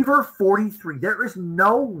receiver 43. There is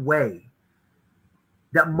no way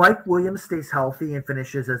that Mike Williams stays healthy and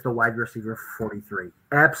finishes as the wide receiver 43.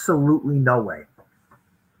 Absolutely no way.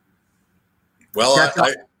 Well,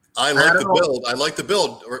 I like the build. I like the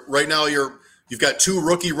build. Right now, you've got 2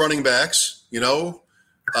 rookie running backs. Your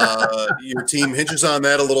team hinges on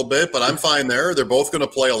that a little bit, but I'm fine there. They're both going to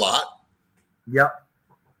play a lot. Yep.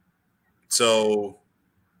 So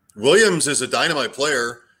Williams is a dynamite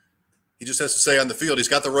player. He just has to stay on the field. He's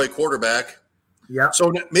got the right quarterback. Yeah.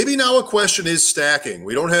 So maybe now a question is stacking.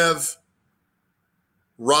 We don't have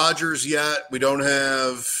Rodgers yet. We don't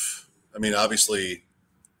have, obviously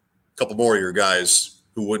a couple more of your guys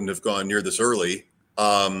who wouldn't have gone near this early.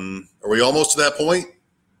 Are we almost to that point?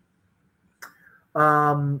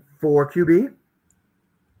 For QB?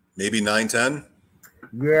 Maybe 9-10?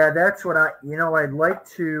 Yeah, that's what I'd like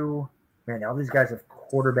to – man, all these guys have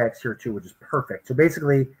quarterbacks here too, which is perfect. So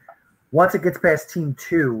basically, once it gets past team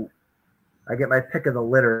 2, I get my pick of the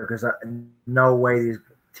litter because no way these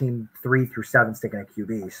team 3 through 7 taking a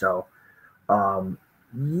QB. So, around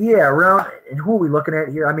 – and who are we looking at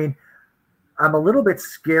here? I'm a little bit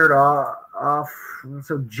scared off.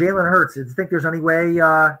 So Jalen Hurts, do you think there's any way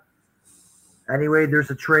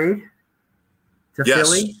there's a trade to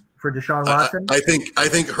Philly for Deshaun Watson? I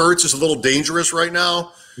think Hurts is a little dangerous right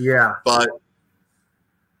now. Yeah. But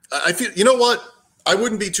I feel, you know what? I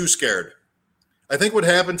wouldn't be too scared. I think what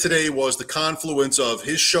happened today was the confluence of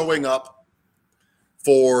his showing up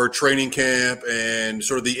for training camp and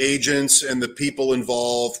sort of the agents and the people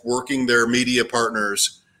involved working their media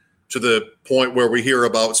partners to the point where we hear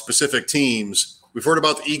about specific teams. We've heard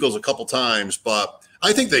about the Eagles a couple times, but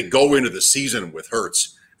I think they go into the season with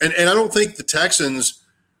Hurts. And I don't think the Texans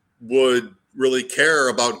would really care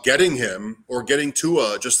about getting him or getting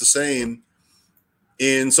Tua just the same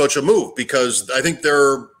in such a move because I think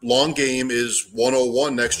their long game is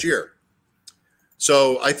 101 next year.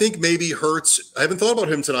 So I think maybe Hurts – I haven't thought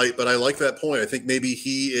about him tonight, but I like that point. I think maybe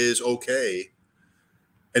he is okay.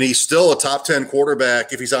 And he's still a top 10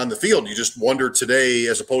 quarterback if he's on the field. You just wonder today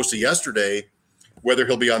as opposed to yesterday whether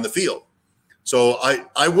he'll be on the field. So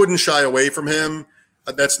I wouldn't shy away from him.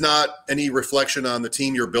 That's not any reflection on the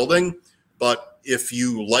team you're building. But if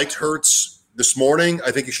you liked Hurts this morning,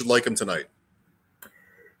 I think you should like him tonight.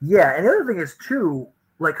 Yeah, and the other thing is, too,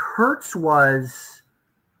 like Hurts was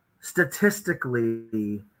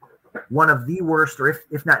statistically one of the worst, or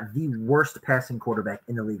if not the worst passing quarterback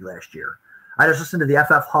in the league last year. I just listened to the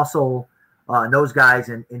FF Hustle and those guys,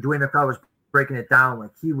 and Dwayne McCall was breaking it down.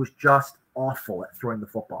 Like, he was just awful at throwing the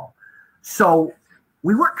football. So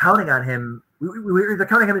we weren't counting on him. We were either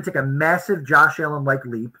counting him to take a massive Josh Allen-like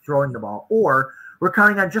leap throwing the ball, or we're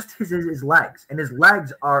counting on just his legs. And his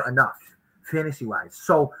legs are enough fantasy-wise.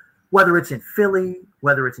 So whether it's in Philly,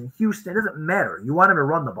 whether it's in Houston, it doesn't matter. You want him to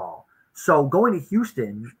run the ball. So going to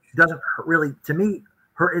Houston doesn't really, to me,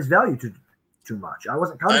 hurt his value too much. I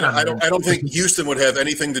wasn't counting on him. I don't think Houston would have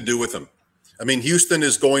anything to do with him. I mean, Houston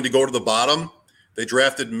is going to go to the bottom. They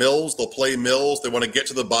drafted Mills. They'll play Mills. They want to get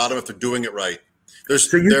to the bottom if they're doing it right.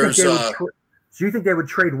 So you think they would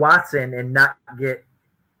trade Watson and not get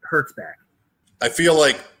Hurts back? I feel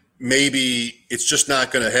like maybe it's just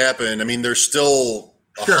not going to happen. I mean, there's still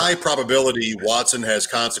a high probability Watson has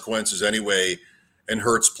consequences anyway, and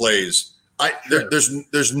Hurts plays.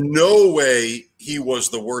 There's no way he was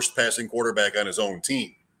the worst passing quarterback on his own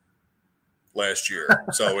team last year.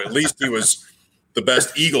 So at least he was the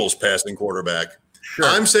best Eagles passing quarterback. Sure.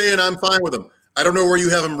 I'm saying I'm fine with him. I don't know where you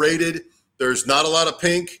have him rated. There's not a lot of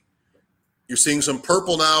pink. You're seeing some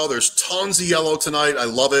purple now. There's tons of yellow tonight. I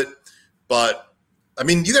love it. But, I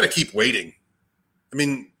mean, you got to keep waiting. I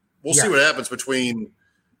mean, we'll see what happens between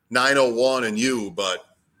 901 and you, but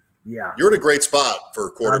you're in a great spot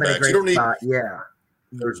for quarterbacks. You don't need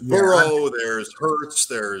There's Burrow, there's Hurts,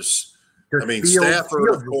 there's Fields, Stafford,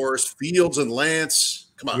 of course, Fields and Lance.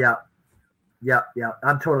 Come on. Yeah.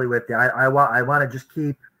 I'm totally with you. I want to just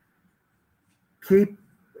keep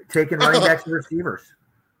taking running backs and receivers.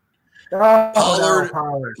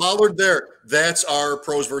 Pollard there. That's our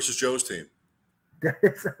Pros versus Joes team. That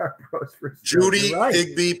is our Pros versus Judy, right.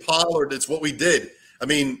 Higbee, Pollard. It's what we did. I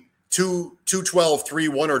mean, 2-12,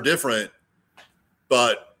 3-1 are different,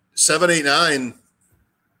 but 7, 8, 9,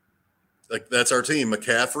 like that's our team.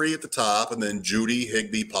 McCaffrey at the top, and then Judy,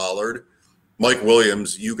 Higbee, Pollard, Mike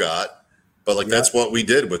Williams. You got, but that's what we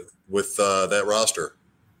did with that roster.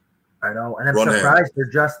 I know, and I'm surprised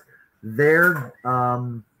they're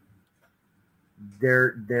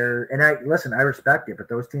and I respect it, but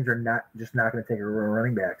those teams are not going to take a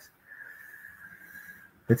running backs.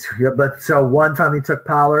 But so one finally took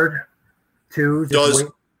Pollard. Two does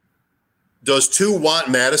 2 want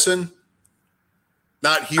Madison?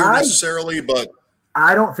 Not here necessarily, but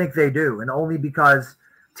I don't think they do, and only because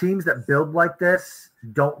teams that build like this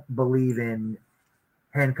don't believe in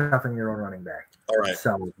handcuffing their own running back. All right.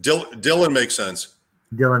 So Dylan makes sense.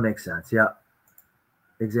 Dylan makes sense. Yeah,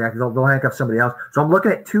 exactly. They'll handcuff somebody else. So I'm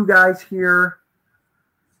looking at 2 guys here,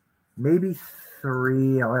 maybe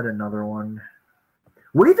 3. I'll add another one.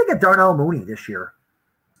 What do you think of Darnell Mooney this year?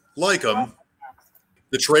 Like him.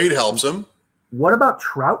 The trade helps him. What about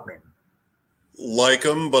Troutman? Like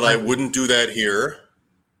him, but I wouldn't do that here.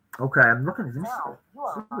 Okay, I'm looking at this.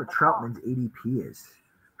 What Troutman's ADP is.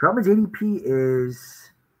 Troutman's ADP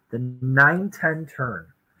is the 9-10 turn.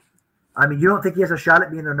 I mean, you don't think he has a shot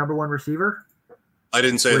at being their number 1 receiver? I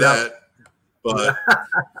didn't say that, but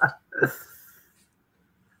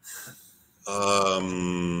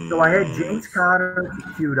so I had James Conner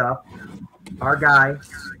queued up. Our guy,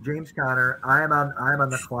 James Conner. I am on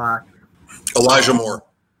the clock. Elijah Moore.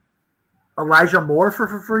 Elijah Moore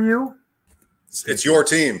for you? It's your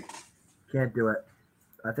team. Can't do it.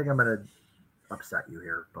 I think I'm going to upset you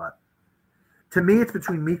here, but to me, it's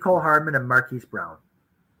between Mecole Hardman and Marquise Brown.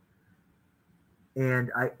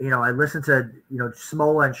 And I listened to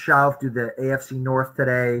Smola and Schauf do the AFC North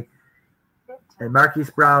today, and Marquise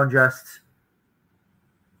Brown just,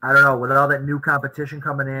 I don't know, with all that new competition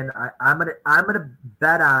coming in, I'm gonna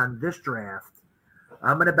bet on this draft.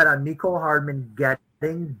 I'm gonna bet on Mecole Hardman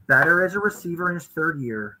getting better as a receiver in his 3rd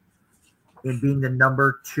year and being the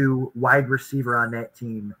number 2 wide receiver on that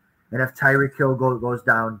team. And if Tyreek Hill goes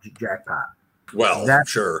down, jackpot. Well,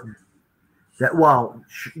 sure.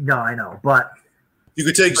 No, I know, but you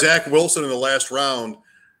could take Zach Wilson in the last round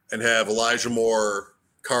and have Elijah Moore,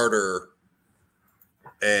 Carter,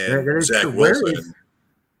 and Zach Wilson.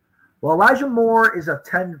 Well, Elijah Moore is a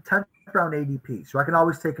 10th round ADP, so I can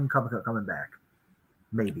always take him coming back.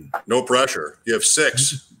 Maybe. No pressure. You have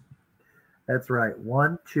 6. That's right.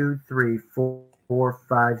 1, 2, 3, 4,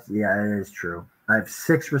 5. Yeah, it is true. I have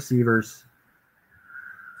 6 receivers.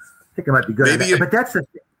 I think I might be good at that. But that's the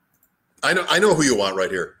thing. I know who you want right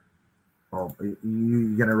here. Oh,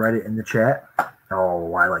 you gonna write it in the chat?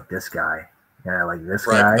 Oh, I like this guy. Yeah, I like this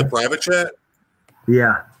guy. The private chat?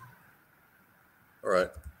 Yeah. All right.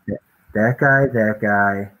 That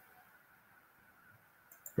guy.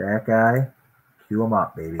 Cue him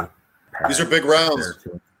up, baby. These are big rounds.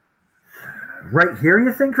 Right here,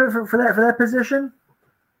 you think for that position?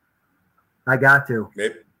 I got to.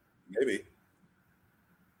 Maybe.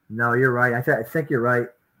 No, you're right. I think you're right.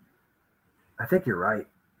 I think you're right.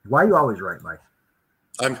 Why are you always right, Mike?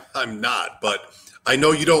 I'm not, but I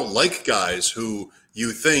know you don't like guys who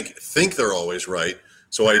you think they're always right.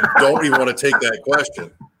 So I don't even want to take that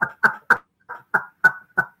question.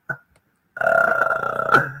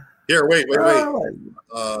 Here, wait.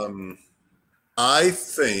 I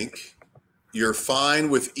think you're fine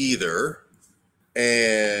with either,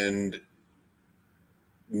 and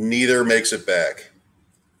neither makes it back.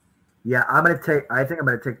 Yeah, I think I'm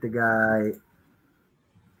gonna take the guy,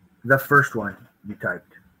 the first one you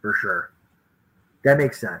typed for sure. That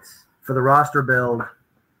makes sense for the roster build,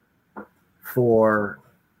 for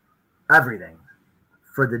everything,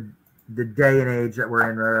 for the day and age that we're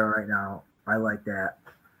in right now. I like that.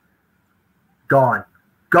 Gone,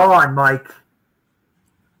 Mike.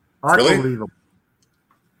 Unbelievable. Really?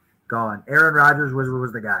 Gone. Aaron Rodgers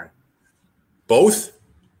was the guy. Both?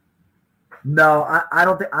 No, I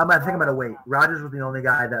don't think. I think I'm gonna wait. Rodgers was the only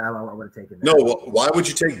guy that I would have taken. No, why would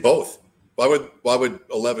you take both? Why would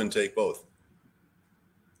 11 take both?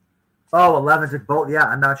 Oh, 11 took both. Yeah,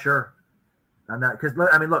 I'm not sure. I'm not because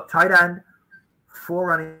look, tight end, 4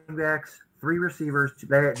 running backs, 3 receivers.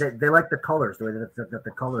 They like the colors, the way that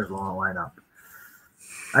the colors line up.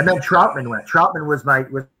 And then Troutman went. Troutman was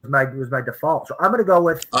my default. So I'm going to go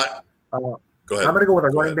with. Go ahead. I'm going to go with a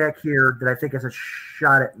running back here that I think has a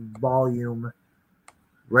shot at volume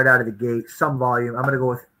right out of the gate. Some volume. I'm going to go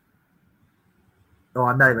with. Oh,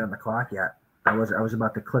 I'm not even on the clock yet. I was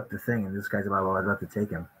about to click the thing, and this guy's about to take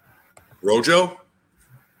him. Rojo?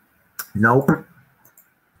 Nope.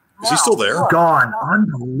 Is he still there? Gone.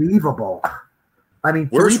 Unbelievable. I mean,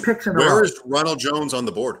 3 picks in a row. Where is Ronald Jones on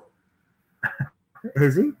the board?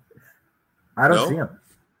 Is he? I don't see him.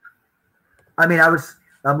 I mean,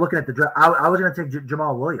 I'm looking at the draft. I was going to take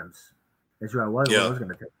Jamal Williams. That's who I was going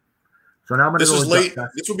to take. So now I'm going to go with late.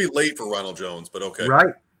 This would be late for Ronald Jones, but okay.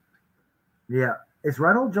 Right. Yeah. Is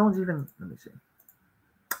Ronald Jones even? Let me see.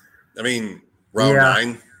 I mean, round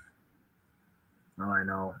 9. Oh, I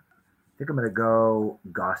know. I think I'm going to go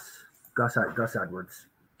Gus Edwards.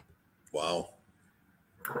 Wow.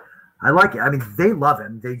 I like it. I mean, they love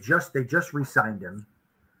him. They just re-signed him.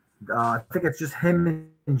 I think it's just him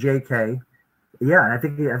and J.K. Yeah, and I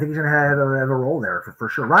think he's going to have a role there for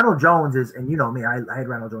sure. Ronald Jones is, and you know me, I had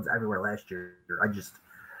Ronald Jones everywhere last year.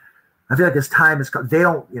 I feel like his time is.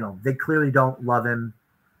 They clearly don't love him.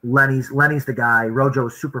 Lenny's the guy. Rojo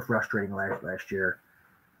was super frustrating last year.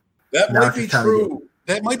 That might be true.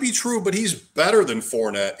 That might be true, but he's better than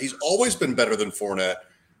Fournette. He's always been better than Fournette.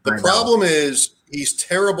 The problem is he's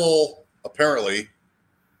terrible, apparently,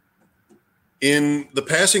 in the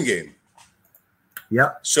passing game.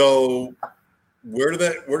 Yep. So where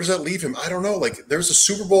does that leave him? I don't know. Like, there's a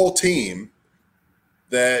Super Bowl team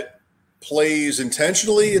that plays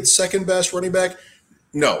intentionally at second best running back.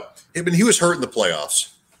 No, he was hurt in the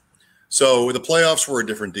playoffs. So the playoffs were a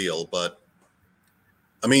different deal. But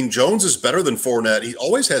I mean, Jones is better than Fournette. He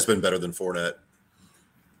always has been better than Fournette.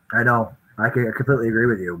 I know. I completely agree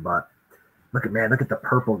with you, but look at the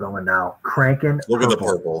purple going now. Cranking. Look at the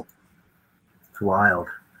purple. It's wild.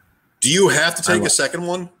 Do you have to take a second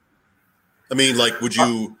one? I mean, like, would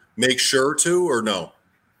you make sure to or no?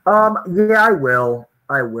 Yeah, I will.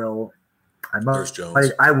 There's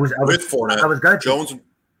Jones. I was with Fournette. I was going to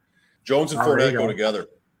Jones and Fournette go together.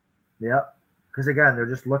 Yep. Because again, they're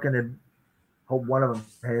just looking to hope one of them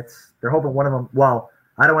hits. They're hoping one of them. Well,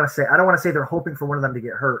 I don't want to say they're hoping for one of them to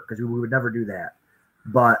get hurt because we would never do that.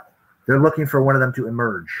 But they're looking for one of them to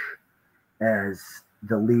emerge as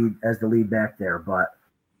the lead back there. But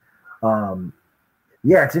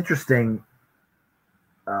yeah, it's interesting.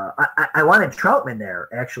 I wanted Troutman there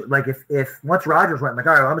actually. Like if once Rodgers went, I'm like,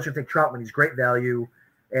 all right, well, I'm just gonna take Troutman. He's great value,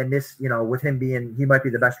 and this, with him being, he might be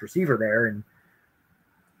the best receiver there, and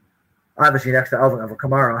obviously next to Alvin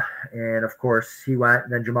Kamara, and of course he went,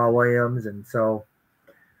 and then Jamal Williams, and so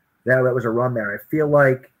that was a run there. I feel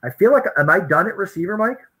like am I done at receiver,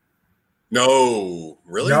 Mike? No,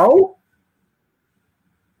 really? No.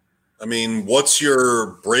 I mean, what's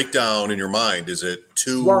your breakdown in your mind? Is it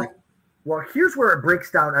 2? Well, here's where it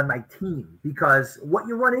breaks down on my team, because what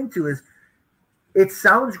you run into is it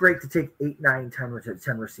sounds great to take 8, 9, 10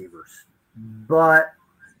 receivers, but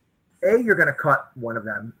you're going to cut one of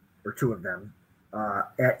them or 2 of them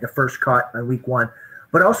at the first cut on week 1,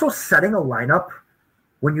 but also setting a lineup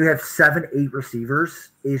when you have 7, 8 receivers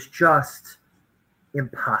is just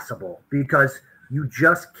impossible because you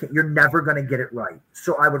just can't, you're never going to get it right.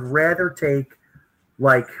 So I would rather take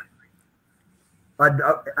like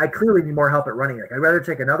I clearly need more help at running back. I'd rather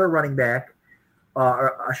take another running back,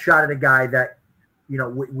 or a shot at a guy that,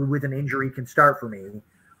 with an injury can start for me,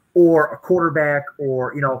 or a quarterback,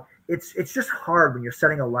 or, it's just hard when you're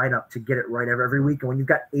setting a lineup to get it right every week. And when you've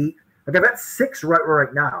got 8, like I've got 6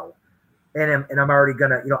 right now, and I'm already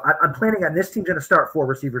gonna, I'm planning on this team's gonna start 4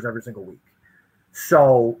 receivers every single week,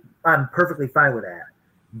 so I'm perfectly fine with that.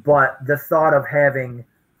 But the thought of having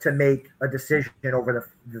to make a decision over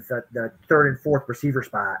the 3rd and 4th receiver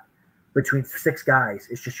spot between 6 guys,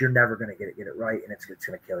 it's just, you're never gonna get it right, and it's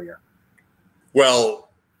gonna kill you.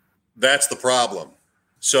 Well, that's the problem.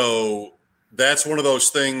 So that's one of those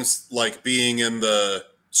things like being in the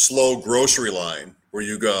slow grocery line where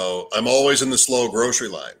you go, I'm always in the slow grocery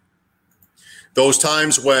line. Those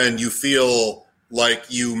times when you feel like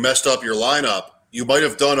you messed up your lineup, you might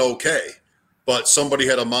have done okay, but somebody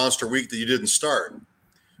had a monster week that you didn't start.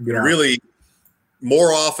 Yeah. And really,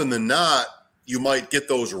 more often than not, you might get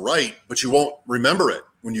those right, but you won't remember it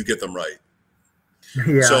when you get them right.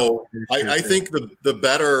 Yeah, so I think the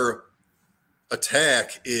better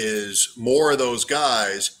attack is more of those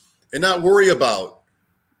guys and not worry about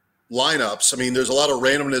lineups. I mean, there's a lot of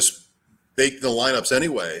randomness baked in the lineups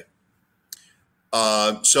anyway.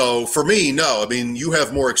 So for me, no. I mean, you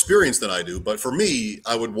have more experience than I do, but for me,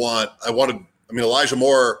 Elijah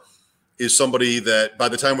Moore is somebody that by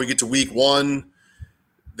the time we get to week 1,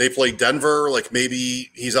 they play Denver. Like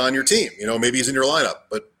maybe he's on your team, maybe he's in your lineup,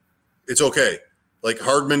 but it's okay. Like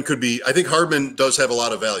Hardman could be. I think Hardman does have a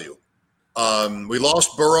lot of value. We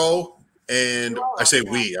lost Burrow, and I say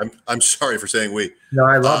we. I'm sorry for saying we. No,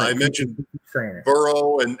 I love it. I mentioned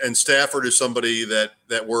Burrow and Stafford is somebody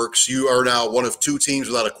that works. You are now one of 2 teams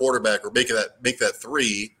without a quarterback, or make that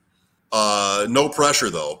 3. No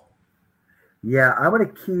pressure though. Yeah, I'm going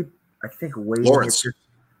to keep. I think waiting Lawrence.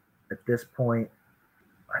 At this point.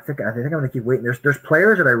 I think I'm going to keep waiting. There's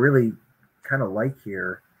players that I really kind of like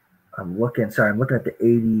here. I'm looking at the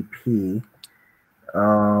ADP.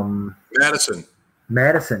 Madison.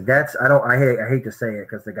 That's I hate to say it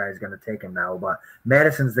because the guy's going to take him now, but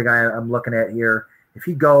Madison's the guy I'm looking at here. If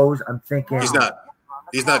he goes, I'm thinking he's not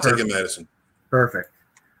taking Madison. Perfect.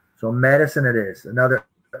 So Madison it is.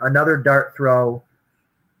 Another dart throw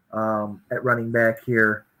at running back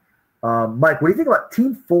here. Mike, what do you think about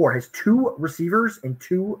Team 4 has 2 receivers and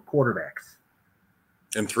 2 quarterbacks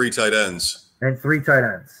and 3 tight ends.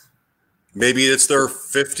 Maybe it's their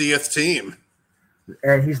 50th team.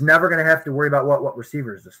 And he's never going to have to worry about what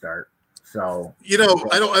receivers to start. So I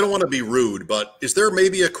don't want to be rude, but is there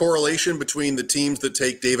maybe a correlation between the teams that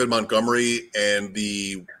take David Montgomery and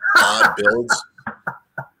the odd builds?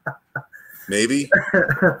 Maybe.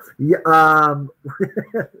 Yeah.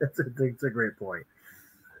 It's a great point.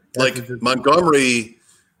 Montgomery.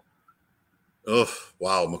 Oh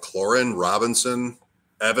wow, McLaurin, Robinson,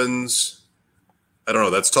 Evans. I don't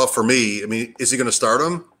know. That's tough for me. I mean, is he going to start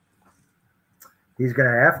him? He's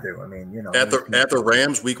going to have to. I mean, at the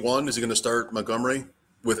Rams week 1, is he going to start Montgomery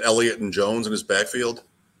with Elliott and Jones in his backfield?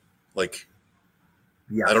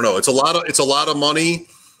 Yeah. I don't know. It's a lot of money.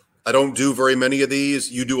 I don't do very many of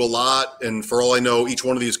these. You do a lot, and for all I know, each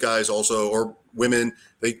one of these guys also, or women,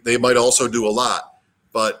 they might also do a lot,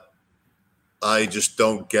 but I just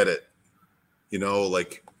don't get it.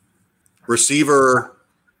 Receiver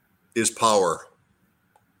is power.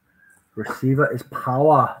 Receiver is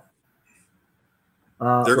power.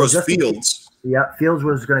 There goes Fields. Yeah, Fields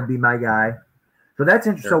was going to be my guy. So that's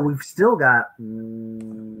interesting. So we've still got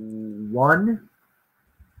 1.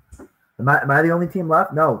 Am I the only team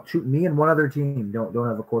left? No, me and one other team don't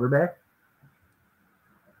have a quarterback.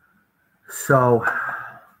 So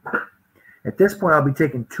at this point, I'll be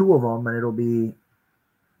taking 2 of them, and it'll be.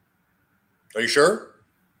 Are you sure?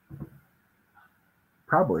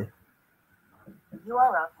 Probably. You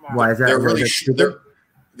are up now. Why is that?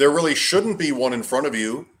 There really shouldn't be one in front of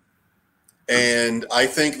you, and I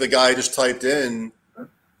think the guy I just typed in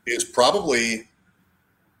is probably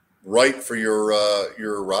right for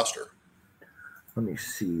your roster. Let me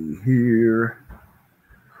see here.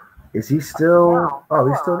 Is he still? Oh,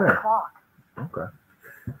 he's still there. Okay.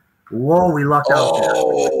 Whoa, we lucked out there.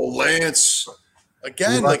 Oh, Lance.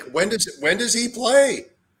 Again, when does he play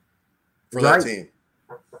for that team?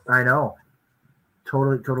 I know.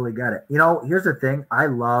 Totally got it. Here's the thing. I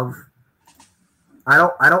don't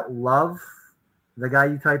love the guy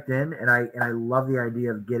you typed in, and I love the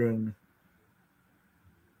idea of getting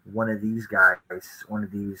one of these guys, one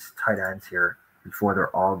of these tight ends here before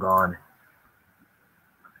they're all gone.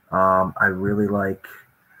 I really like.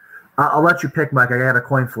 I'll let you pick, Mike. I got a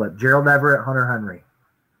coin flip. Gerald Everett, Hunter Henry.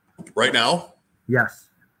 Right now? Yes.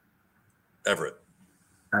 Everett.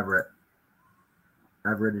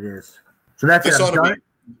 Everett it is. So that's This it. I'm ought to done.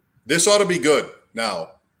 be this ought to be good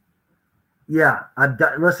now. Yeah, I'm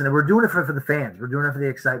done. Listen, we're doing it for the fans. We're doing it for the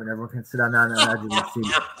excitement. Everyone can sit on the edge of their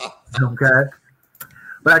seat. Okay.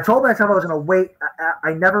 But I told myself I was going to wait.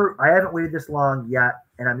 I haven't waited this long yet,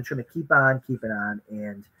 and I'm just going to keep on keeping on.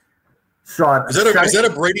 And so Is that a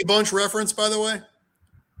Brady Bunch reference, by the way?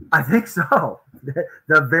 I think so.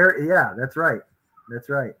 That's right. That's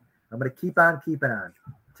right. I'm going to keep on keeping on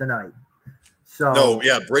tonight. So No,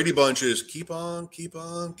 yeah, Brady Bunch is keep on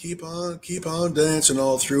dancing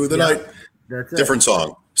all through the night. That's it. Different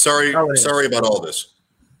song. Sorry about all this.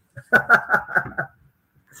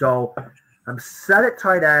 So I'm set at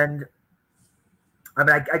tight end. I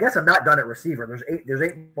mean, I guess I'm not done at receiver. There's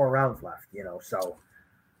eight more rounds left, So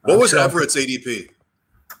what was Everett's ADP?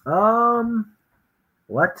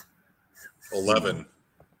 What? 11.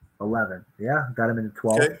 11. Yeah, got him into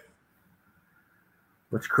 12. Okay.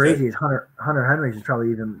 What's crazy is Hunter Henry's is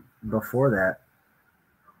probably even before that.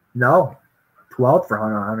 No, 12 for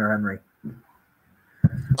Hunter Henry.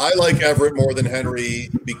 I like Everett more than Henry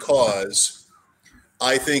because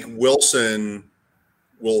I think Wilson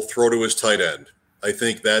will throw to his tight end. I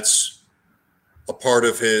think that's a part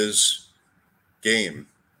of his game.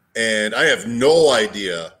 And I have no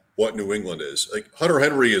idea what New England is. Like Hunter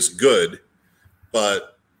Henry is good,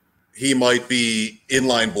 but he might be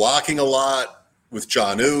inline blocking a lot with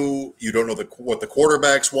Jonnu. You don't know what the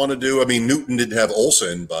quarterbacks want to do. I mean, Newton didn't have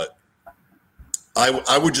Olsen, but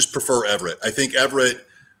I would just prefer Everett. I think Everett,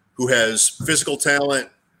 who has physical talent,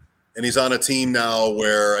 and he's on a team now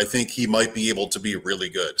where I think he might be able to be really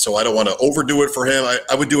good. So I don't want to overdo it for him.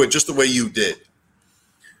 I would do it just the way you did,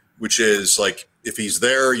 which is like if he's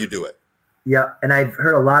there, you do it. Yeah, and I've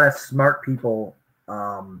heard a lot of smart people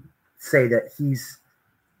say that he's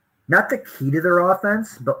not the key to their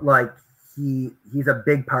offense, but like he's a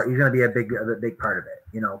big part. He's going to be a big part of it.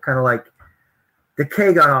 Kind of like the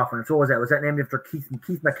K-Gun offense. What was that? Was that named after Keith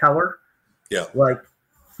McKellar? Yeah. Like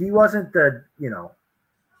he wasn't the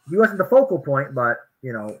focal point, but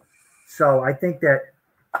so I think that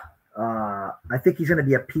I think he's going to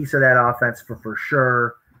be a piece of that offense for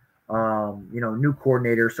sure. New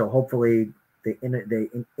coordinator, so hopefully they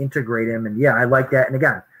integrate him, and yeah, I like that. And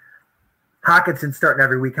again, Hawkinson's starting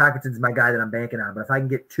every week. Hawkinson's my guy that I'm banking on. But if I can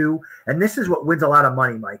get two, and this is what wins a lot of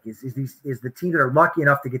money, Mike, is the team that are lucky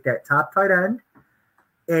enough to get that top tight end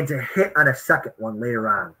and to hit on a second one later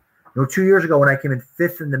on. 2 years ago when I came in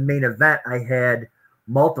fifth in the main event, I had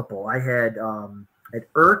multiple. I had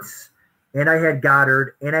Ertz, and I had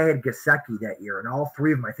Goddard, and I had Gesicki that year, and all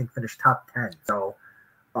three of them I think finished top 10. So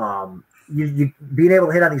you being able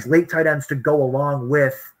to hit on these late tight ends to go along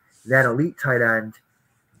with that elite tight end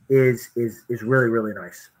is really, really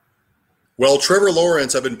nice. Well, Trevor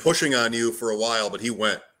Lawrence, I've been pushing on you for a while, but he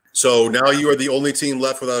went. So now you are the only team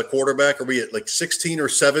left without a quarterback. Are we at like 16 or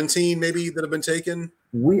 17 maybe that have been taken?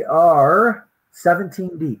 We are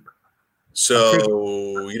 17 deep.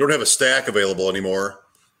 So you don't have a stack available anymore.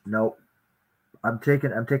 Nope. I'm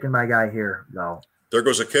taking my guy here, though. There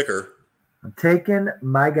goes a kicker. I'm taking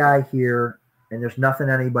my guy here, and there's nothing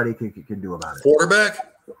anybody can do about it.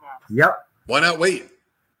 Quarterback? Yep. Why not wait?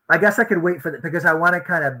 I guess I could wait for that because I want to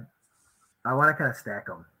kind of stack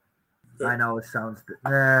them. Good. I know it sounds.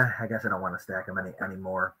 I guess I don't want to stack them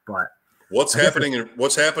anymore. But what's happening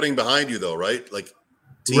behind you though, right? Like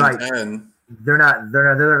team right. 10. They're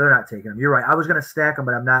not taking them. You're right. I was going to stack them,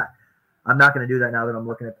 but I'm not going to do that now that I'm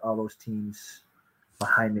looking at all those teams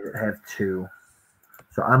behind me that have two.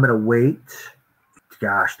 So I'm going to wait.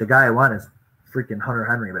 Gosh, the guy I want is freaking Hunter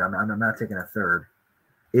Henry, but I'm not taking a third.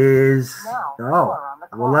 Well,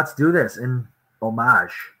 let's do this in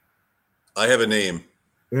homage. I have a name.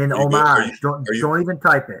 In homage. Don't even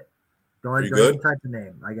type it. Don't even type the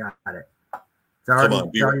name. I got it.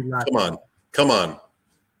 Come on.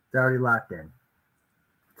 It's already locked in.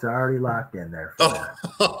 It's already locked in there.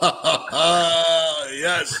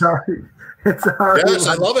 Yes. Sorry. It's already. Yes,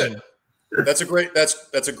 I love it. That's a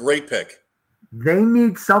great pick. They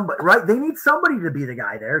need somebody, right? They need somebody to be the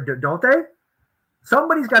guy there, don't they?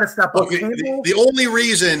 Somebody's got to step up. The only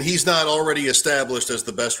reason he's not already established as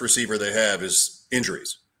the best receiver they have is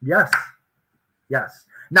injuries. Yes.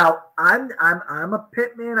 Now I'm a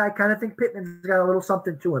Pittman. I kind of think Pittman's got a little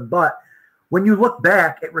something to him, but when you look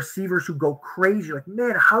back at receivers who go crazy, like,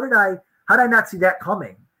 man, how did I not see that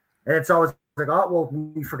coming? And it's always like, oh, well,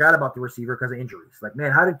 we forgot about the receiver because of injuries. Like,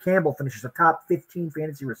 man, how did Campbell finish as a top 15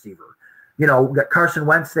 fantasy receiver? We got Carson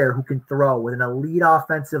Wentz there who can throw with an elite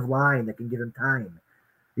offensive line that can give him time.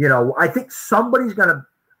 I think somebody's going to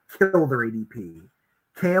kill their ADP.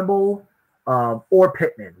 Campbell or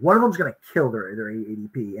Pittman. One of them's going to kill their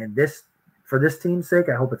ADP. And this for this team's sake,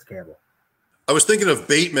 I hope it's Campbell. I was thinking of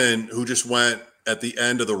Bateman, who just went at the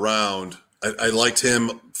end of the round. I liked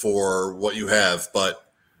him for what you have,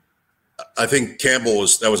 but I think Campbell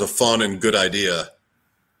was a fun and good idea.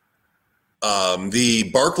 The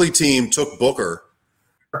Barkley team took Booker.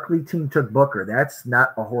 That's not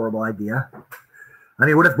a horrible idea. I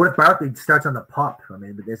mean, what if Barkley starts on the pup? I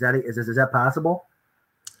mean, is that possible?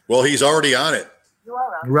 Well, he's already on it. You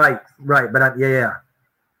are up Right. next. But yeah.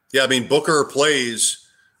 Yeah, I mean, Booker plays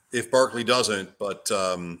if Barkley doesn't, but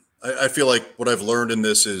I feel like what I've learned in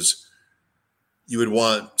this is you would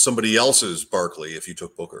want somebody else's Barkley if you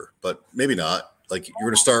took Booker, but maybe not. Like, you're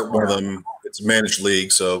going to start one of them. It's a managed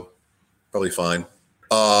league, so probably fine.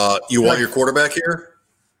 You want your quarterback here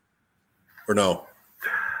or no?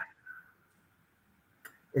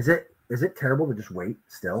 Is it terrible to just wait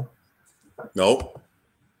still? No.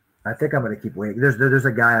 I think I'm going to keep waiting. There's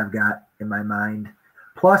a guy I've got in my mind.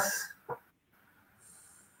 Plus,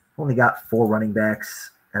 only got 4 running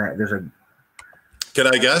backs, and there's a. Can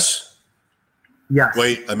I guess? Yes.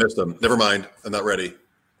 Wait, I missed them. Never mind. I'm not ready.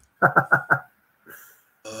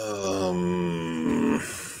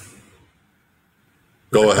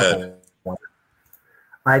 Go ahead.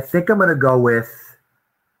 I think I'm going to go with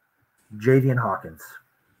Javian Hawkins.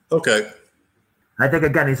 Okay. I think,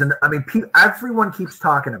 again, everyone keeps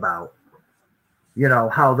talking about,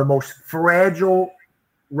 how the most fragile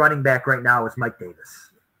running back right now is Mike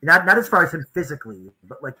Davis. Not as far as him physically,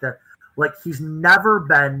 but he's never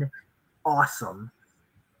been awesome.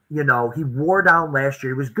 He wore down last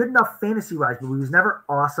year. He was good enough fantasy-wise, but he was never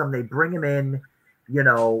awesome. They bring him in, they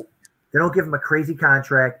don't give him a crazy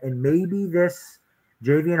contract, and maybe this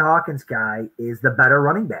Javian Hawkins guy is the better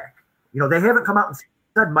running back. They haven't come out and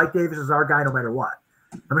said Mike Davis is our guy no matter what.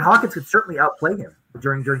 I mean, Hawkins could certainly outplay him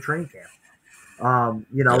during training camp. And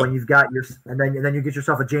you've got and then you get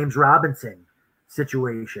yourself a James Robinson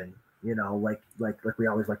situation, like we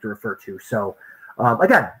always like to refer to. So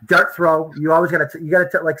again, dart throw. You always got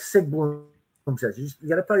to like Sig Bloom says, you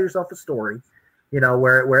got to tell yourself a story,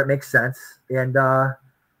 where it makes sense. And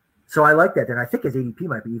so I like that. And I think his ADP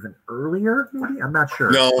might be even earlier. Maybe I'm not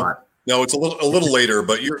sure. No, it's a little later,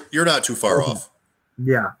 but you're not too far off.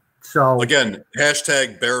 Yeah. So again,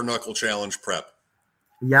 hashtag bare knuckle challenge prep.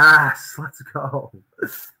 Yes, let's go.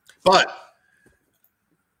 But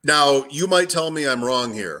now you might tell me I'm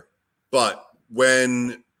wrong here, but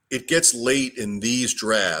when it gets late in these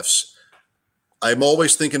drafts, I'm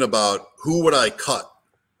always thinking about who would I cut?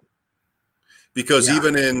 Because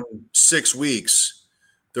even in 6 weeks,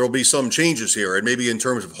 there will be some changes here. And maybe in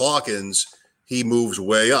terms of Hawkins, he moves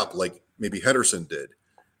way up, like maybe Henderson did,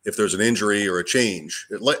 if there's an injury or a change.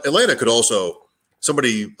 Atlanta could also,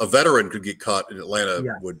 a veteran could get cut, and Atlanta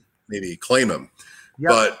would maybe claim him. Yep.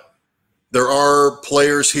 But there are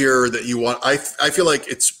players here that you want. I feel like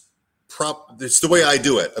it's the way I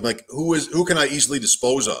do it. I'm like, who can I easily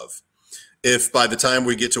dispose of if by the time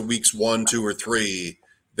we get to weeks 1, 2, or 3,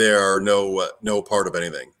 they are no part of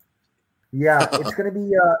anything. Yeah, it's going to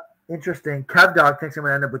be interesting. Kev Dog thinks I'm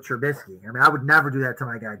going to end up with Trubisky. I mean, I would never do that to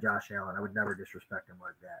my guy Josh Allen. I would never disrespect him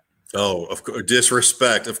like that. Oh, of course,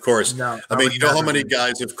 disrespect, of course. No, I mean, you know how many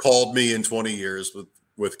guys have called me in 20 years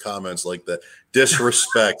with comments like that?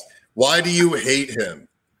 Disrespect. Why do you hate him?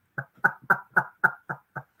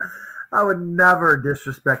 I would never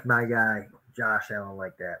disrespect my guy Josh Allen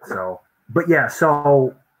like that. So, but yeah,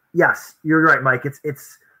 so yes, you're right, Mike. It's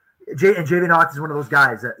Javian Hawkins is one of those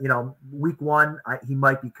guys that week 1 he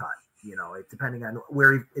might be cut. It's depending on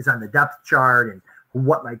where he is on the depth chart and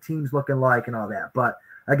what my team's looking like and all that. But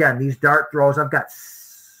again, these dart throws, I've got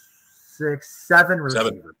 6, 7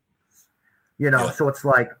 receivers. So it's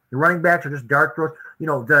like the running backs are just dart throws.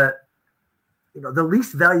 The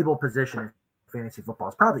least valuable position in fantasy football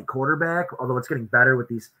is probably quarterback, although it's getting better with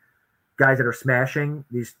these guys that are smashing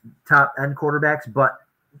these top end quarterbacks. But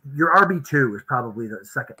your RB2 is probably the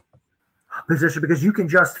second position because you can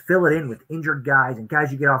just fill it in with injured guys and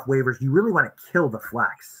guys you get off waivers. You really want to kill the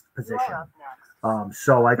flex position.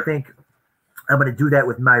 So I think I'm going to do that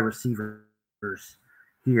with my receivers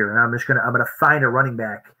here, and I'm going to find a running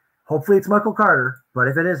back. Hopefully it's Michael Carter, but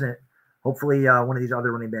if it isn't, hopefully one of these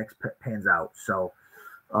other running backs pans out. So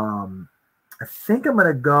I think I'm going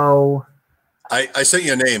to go. I sent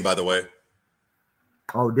you a name, by the way.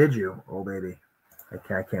 Oh, did you? Oh, baby. I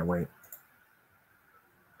can't wait.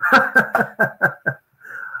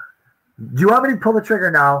 Do you want me to pull the trigger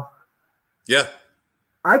now? Yeah.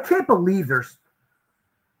 I can't believe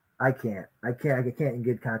I can't in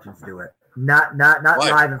good conscience do it. Not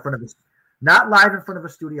live in front of a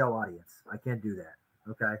studio audience. I can't do that.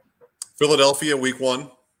 Okay. Philadelphia week 1. No,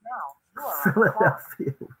 you are on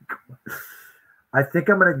Philadelphia week 1. I think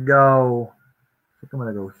I'm gonna go. I think I'm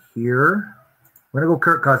gonna go here. I'm gonna go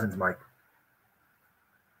Kirk Cousins, Mike.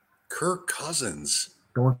 Kirk Cousins.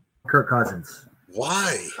 Going Kirk Cousins.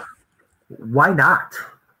 Why? Why not?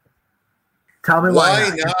 Tell me Why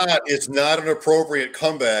why not? It's not an appropriate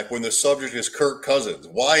comeback when the subject is Kirk Cousins.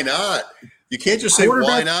 Why not? You can't just say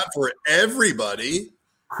why not for everybody.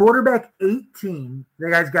 Quarterback 18. The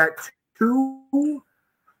guy's got two.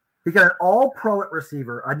 He got an all-pro at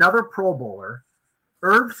receiver, another Pro Bowler,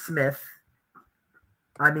 Irv Smith.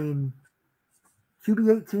 I mean,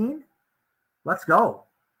 QB 18. Let's go.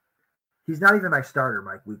 He's not even my starter,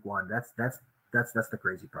 Mike. Week 1. That's the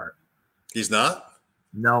crazy part. He's not?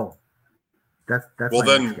 No. That's well,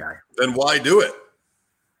 my next guy. Then why do it?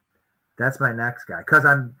 That's my next guy. Because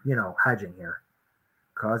I'm, hedging here.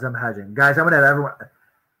 Because I'm hedging. Guys, I'm gonna have everyone.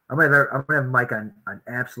 I'm gonna have Mike on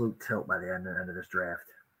absolute tilt by the end of this draft.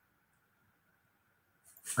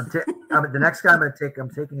 The next guy I'm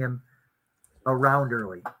taking him a round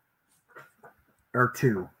early. Or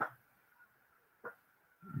 2.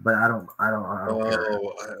 But I don't care.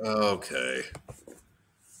 Okay.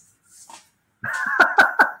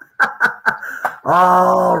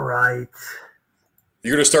 All right.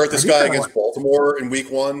 You're going to start this guy against Baltimore in week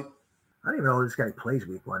 1? I don't even know if this guy plays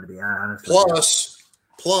week 1, to be honest.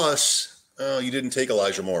 Plus, you didn't take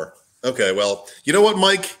Elijah Moore. Okay, well, you know what,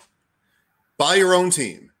 Mike? Buy your own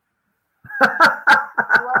team. You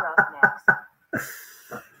are up next.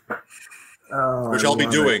 Which I'll be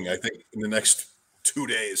doing, I think, in the next 2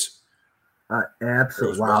 days.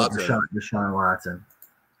 Absolutely. Wow, Deshaun Watson.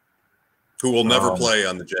 Who will never play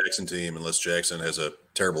on the Jackson team unless Jackson has a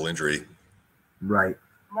terrible injury. Right.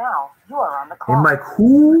 Now you are on the clock. And Mike,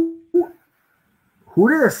 who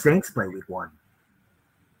did the Saints play week 1?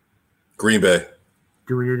 Green Bay.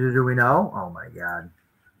 Do we know? Oh my God.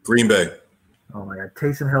 Green Bay. Oh my God.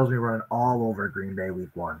 Taysom Hill's been running all over Green Bay week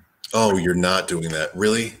 1. Oh, you're not doing that.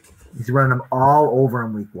 Really? He's running them all over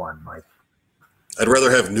in week 1, Mike. I'd rather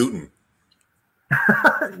have Newton.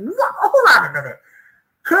 Hold on a minute.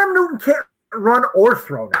 Cam Newton can't run or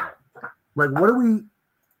throw now. Like, what do we?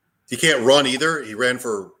 He can't run either. He ran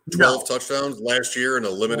for 12 touchdowns last year in a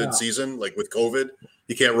limited season, like with COVID.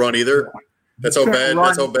 He can't run either. That's how bad.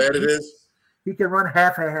 That's how bad it is. He can run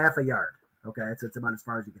half a yard. Okay, it's about as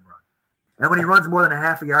far as he can run. And when he runs more than a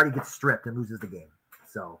half a yard, he gets stripped and loses the game.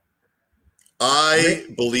 So, I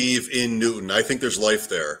believe in Newton. I think there's life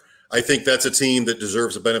there. I think that's a team that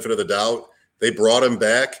deserves the benefit of the doubt. They brought him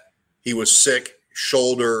back. He was sick,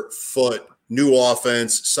 shoulder, foot, new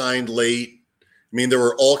offense, signed late. I mean, there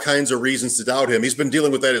were all kinds of reasons to doubt him. He's been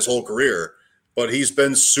dealing with that his whole career, but he's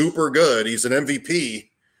been super good. He's an MVP.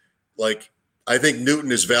 Like, I think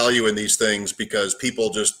Newton is value in these things because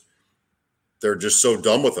people they're just so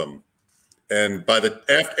done with him. And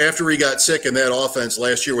after he got sick in that offense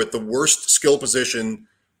last year with the worst skill position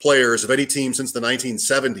players of any team since the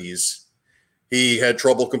 1970s, he had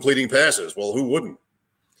trouble completing passes. Well, who wouldn't?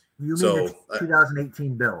 You mean the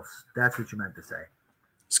 2018 Bills? That's what you meant to say.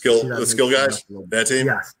 The skill guys? That team?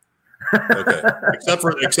 Yes. Okay.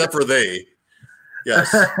 Except for they.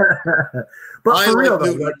 Yes. But for real,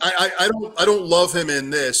 though, I don't love him in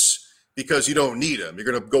this because you don't need him. You're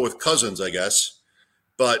going to go with Cousins, I guess.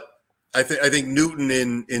 But I think Newton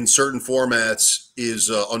in certain formats is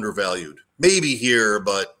undervalued. Maybe here,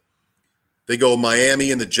 but they go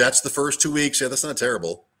Miami and the Jets the first 2 weeks. Yeah, that's not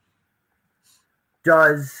terrible.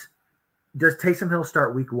 Does Taysom Hill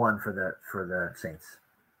start week 1 for the Saints?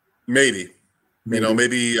 Maybe.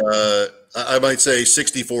 Maybe I might say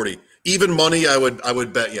 60-40. Even money, I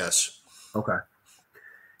would bet yes. Okay.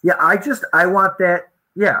 Yeah, I want that.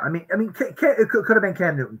 Yeah, I mean, it could have been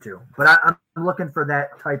Cam Newton too, but I'm looking for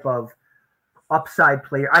that type of upside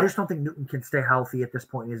player. I just don't think Newton can stay healthy at this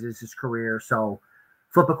point in his career. So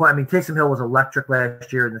flip a coin. I mean, Taysom Hill was electric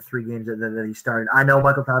last year in the 3 games that he started. I know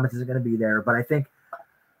Michael Thomas isn't going to be there, but I think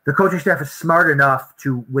the coaching staff is smart enough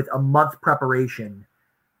to, with a month preparation,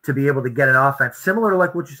 to be able to get an offense similar to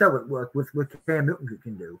like what you said with Cam Newton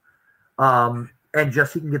can do. And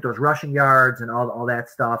just he can get those rushing yards and all that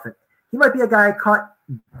stuff. And he might be a guy caught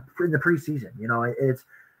in the preseason.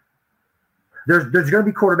 There's going to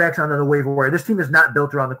be quarterbacks on the waiver wire. This team is not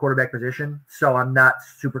built around the quarterback position, so I'm not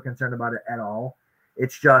super concerned about it at all.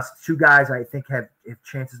 It's just 2 guys I think have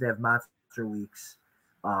chances to have monster weeks.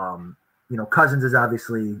 Cousins is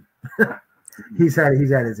obviously he's had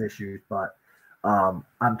his issues, but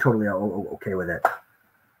I'm totally okay with it.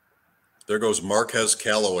 There goes Marquez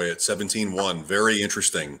Callaway at 17-1. Very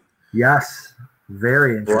interesting. Yes,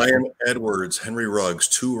 very interesting. Brian Edwards, Henry Ruggs,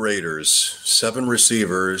 2 Raiders, 7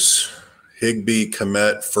 receivers, Higbee,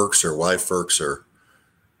 Komet, Ferkser. Why Ferkser?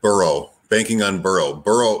 Burrow. banking on Burrow.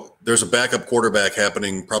 Burrow, there's a backup quarterback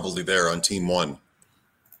happening probably there on team 1.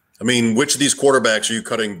 I mean, which of these quarterbacks are you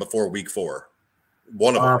cutting before week 4?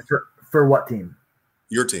 One of them. For what team?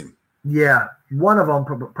 Your team. Yeah, one of them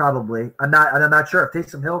probably. I'm not sure if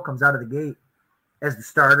Taysom Hill comes out of the gate as the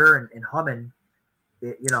starter and humming.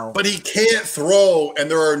 But he can't throw, and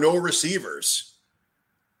there are no receivers.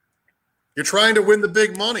 You're trying to win the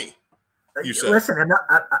big money. You said. Listen,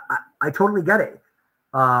 I totally get it.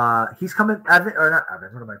 He's coming. Not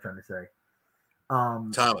Evans. What am I trying to say?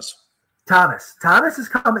 Thomas. Thomas is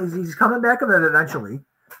coming. He's coming back eventually.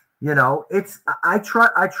 I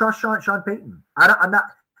trust Sean Payton. I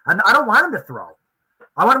don't want him to throw.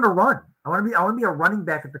 I want him to run. I want to be a running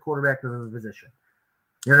back at the quarterback position.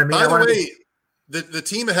 You know what I mean? By the way, the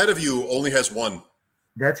team ahead of you only has one.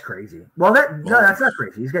 That's crazy. Well, that's not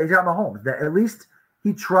crazy. He's got Mahomes. At least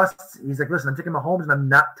he trusts. He's like, listen, I'm taking Mahomes and I'm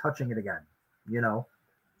not touching it again.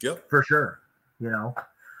 Yep, for sure.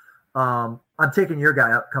 I'm taking your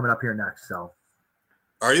guy up coming up here next. So,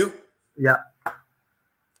 are you? Yeah.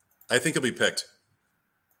 I think he'll be picked.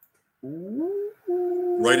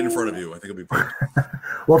 Right in front of you. I think he'll be picked.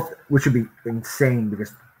 Well, which would be insane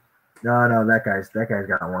because no, that guy's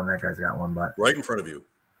got one. That guy's got one, but right in front of you.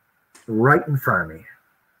 Right in front of me.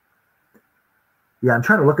 Yeah, I'm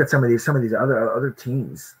trying to look at some of these other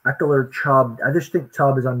teams. Eckler, Chubb. I just think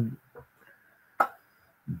Chubb is on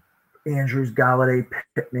Andrews, Galladay,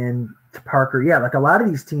 Pittman, Parker. Yeah, like a lot of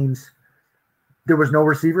these teams, there was no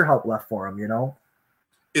receiver help left for them,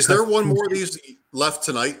 Is there one more of these left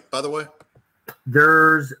tonight, by the way?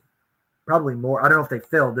 There's probably more. I don't know if they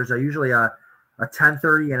filled. There's usually a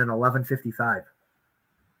 10:30 and an 11:55.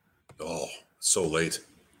 Oh, so late.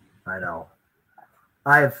 I know.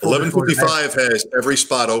 I have 11:55 has every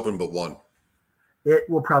spot open but one. It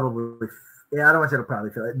will probably. Yeah, I don't want to say it'll probably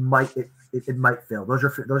fill. It might. It might fill. Those are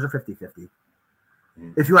 50-50.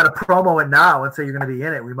 If you had a promo it now and say you're going to be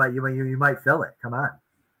in it, you might fill it. Come on.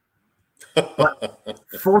 But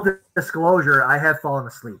full disclosure, I have fallen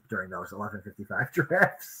asleep during those 11:55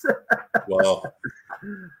 drafts. Wow.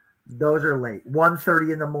 Those are late.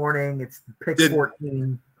 1:30 in the morning. It's pick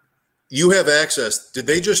 14. You have access. Did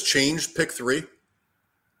they just change pick 3?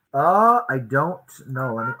 I don't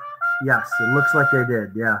know. Yes, it looks like they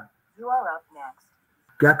did. Yeah. You are up next.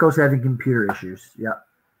 Gecko's having computer issues. Yeah.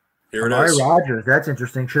 Here it Amari is. Rodgers. That's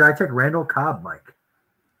interesting. Should I take Randall Cobb, Mike?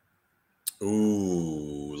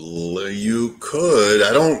 Ooh, you could.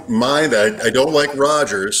 I don't mind that. I don't like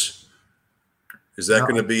Rodgers. Is that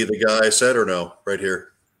going to be the guy I said or no? Right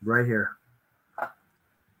here. Right here.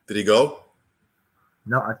 Did he go?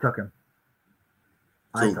 No, I took him.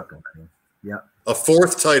 Cool. I took him. Yeah. A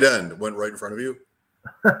 4th tight end went right in front of you.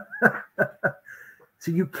 So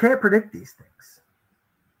you can't predict these things.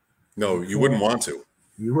 No, you wouldn't want to.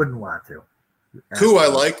 You wouldn't want to. Who I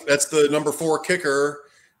like. That's the number 4 kicker.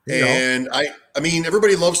 And I mean,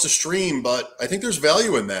 everybody loves to stream, but I think there's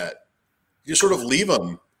value in that. You sort of leave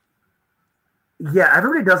them. Yeah,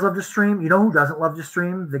 everybody does love to stream. You know who doesn't love to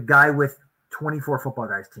stream? The guy with 24 Football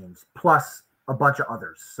Guys teams plus a bunch of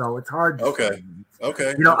others. So it's hard. Okay.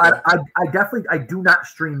 I do not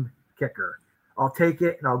stream kicker. I'll take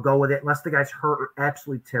it and I'll go with it unless the guy's hurt or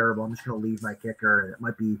absolutely terrible. I'm just going to leave my kicker, and it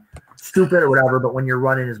might be stupid or whatever. But when you're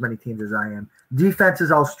running as many teams as I am,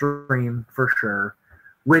 defenses I'll stream for sure.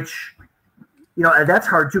 Which, and that's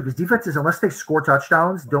hard too because defenses, unless they score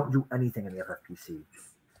touchdowns, don't do anything in the FFPC.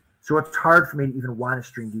 So it's hard for me to even want to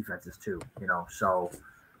stream defenses too, So,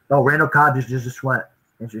 Randall Cobb just went.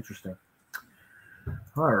 It's interesting.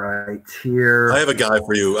 All right, here. I have a guy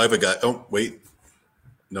for you. I have a guy. Oh, wait.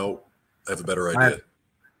 No, I have a better idea.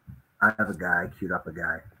 I have a guy. Queued up a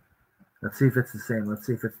guy. Let's see if it's the same. Let's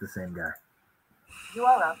see if it's the same guy. You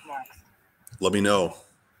are up next. Let me know.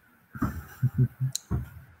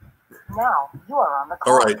 Now you are on the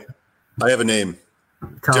call. All right. I have a name.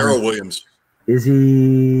 Darrell Williams. Is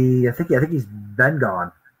he? I think he's been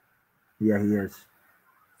gone. Yeah, he is.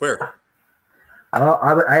 Where?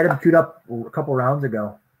 I had him queued up a couple rounds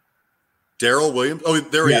ago. Darrell Williams. Oh,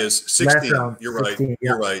 there he is. 16. Round, You're 16,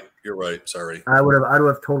 right. Yeah. You're right. Sorry. I would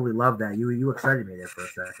have totally loved that. You excited me there for a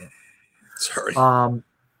second. Sorry.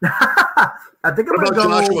 I think What about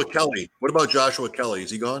Joshua Kelly? What about Joshua Kelly?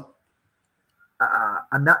 Is he gone?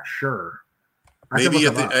 I'm not sure. Maybe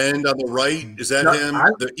at the end on the right. Is that him?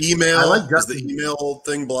 The email is the email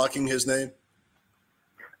thing blocking his name.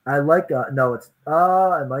 I like. No, it's.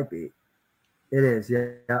 It might be. It is.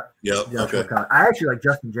 Yeah. Yeah. Okay. I actually like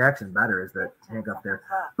Justin Jackson better as that hang up there,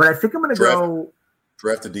 but I think I'm going to go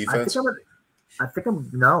draft the defense. I think I'm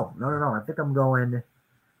no. I think I'm going.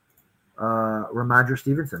 Ramondre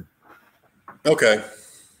Stevenson. Okay.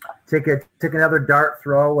 take another dart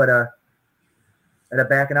throw at a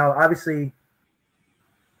back and out. Obviously,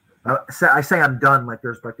 I say I'm done. Like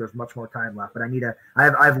there's much more time left, but I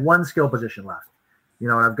have one skill position left. You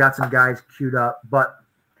know, and I've got some guys queued up. But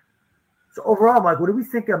so overall, Mike, what do we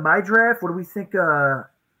think of my draft? What do we think of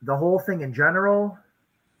the whole thing in general?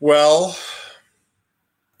 Well,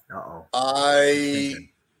 Uh-oh. I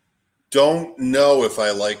don't know if I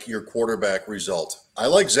like your quarterback result. I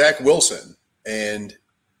like Zach Wilson, and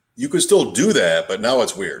you could still do that, but now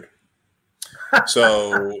it's weird.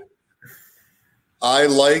 So I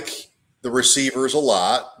like the receivers a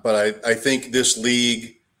lot, but I think this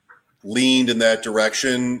league leaned in that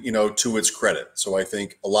direction, you know, to its credit. So I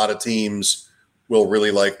think a lot of teams will really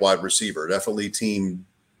like wide receiver. Definitely team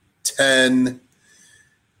 10,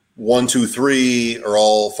 1, 2, 3 are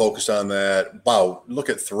all focused on that. Wow, look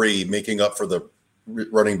at 3 making up for the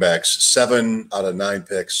running backs. 7 out of 9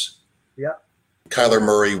 picks. Yeah. Kyler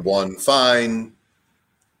Murray, 1, fine.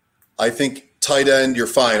 I think tight end, you're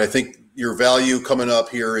fine. I think your value coming up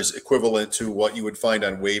here is equivalent to what you would find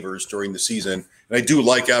on waivers during the season. And I do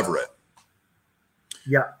like Everett.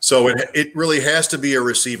 Yeah. So it really has to be a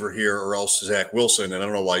receiver here or else Zach Wilson. And I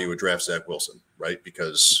don't know why you would draft Zach Wilson, right?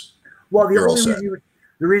 Because well, the you're all only set.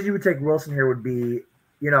 reason you would take Wilson here would be,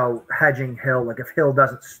 you know, hedging Hill. Like if Hill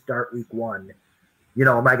doesn't start week 1, you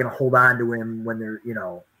know, am I going to hold on to him when they're, you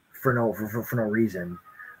know, for no reason?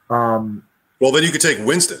 Well, then you could take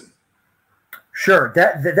Winston. Sure,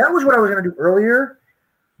 that was what I was going to do earlier,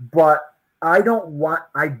 but I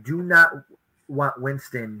do not want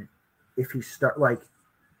Winston if he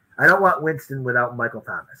I don't want Winston without Michael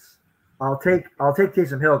Thomas. I'll take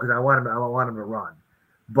Taysom Hill because I want him to run,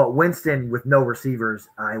 but Winston with no receivers,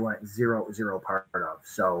 I want zero part of.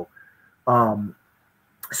 So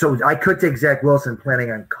I could take Zach Wilson,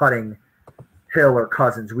 planning on cutting Hill or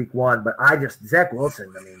Cousins week 1, but Zach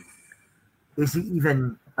Wilson. I mean, is he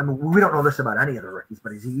even? I mean, we don't know this about any of the rookies,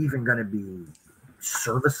 but is he even going to be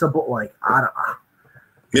serviceable? Like, I don't know.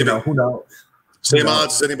 Maybe. You know, who knows? Same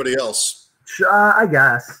odds as anybody else. I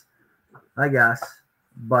guess.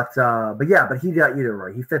 But he got either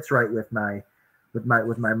right. He fits right with my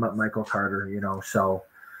Michael Carter, you know. So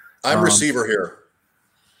I'm receiver here.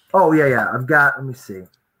 Oh yeah. Let me see.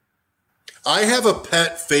 I have a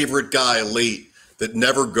pet favorite guy late that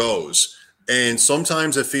never goes. And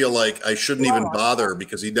sometimes I feel like I shouldn't even bother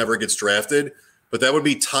because he never gets drafted. But that would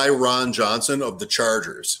be Tyron Johnson of the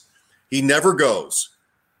Chargers. He never goes.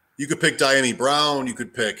 You could pick Diami Brown. You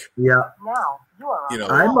could pick. Yeah. Now you are on. You know,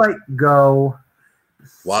 I might go.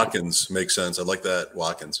 Watkins makes sense. I like that.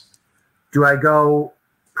 Watkins. Do I go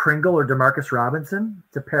Pringle or Demarcus Robinson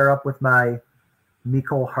to pair up with my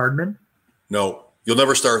Mecole Hardman? No, you'll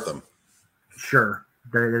never start them. Sure.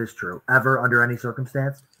 That is true. Ever under any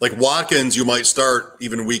circumstance? Like Watkins, you might start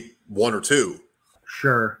even week 1 or 2.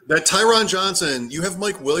 Sure. That Tyron Johnson, you have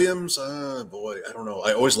Mike Williams. Boy, I don't know.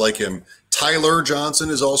 I always like him. Tyler Johnson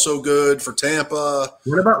is also good for Tampa.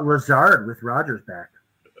 What about Lazard with Rodgers back?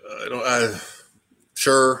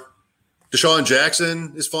 Sure. Deshaun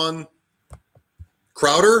Jackson is fun.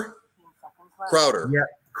 Crowder. Yeah,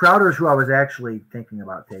 Crowder's who I was actually thinking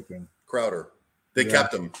about taking. Crowder. They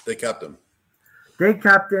kept him. They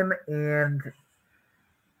kept him, and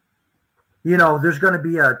you know, there's going to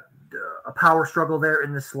be a power struggle there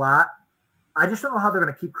in the slot. I just don't know how they're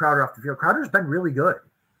going to keep Crowder off the field. Crowder's been really good.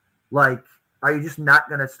 Like, are you just not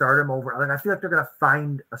going to start him over? Like, I feel like they're going to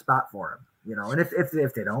find a spot for him, you know. And if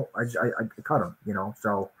they don't, I cut him, you know.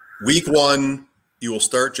 So week 1, you will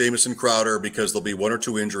start Jamison Crowder because there'll be 1 or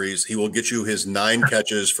 2 injuries. He will get you his 9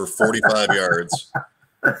 catches for 45 yards.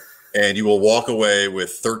 And you will walk away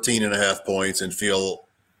with 13.5 points and feel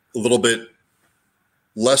a little bit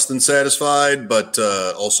less than satisfied, but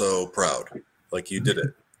also proud. Like you did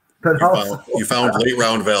it. You found late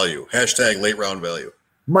round value. # late round value.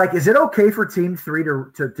 Mike, is it okay for Team 3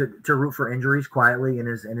 to root for injuries quietly in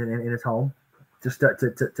his home, to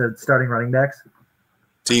starting running backs?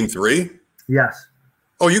 Team 3? Yes.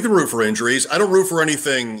 Oh, you can root for injuries. I don't root for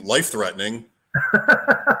anything life threatening,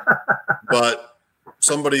 but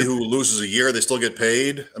somebody who loses a year, they still get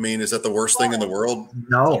paid. I mean, is that the worst thing in the world?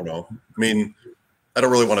 No. I don't know. I mean, I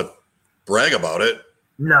don't really want to brag about it.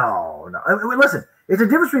 No. I mean, listen, it's a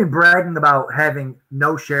difference between bragging about having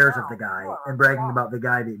no shares of the guy and bragging about the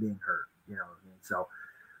guy being hurt. You know what I mean? So,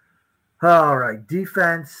 all right,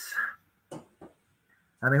 defense.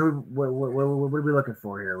 I mean, what are we looking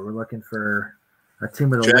for here? We're looking for a team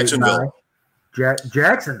with a Jacksonville.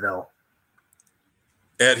 Jacksonville.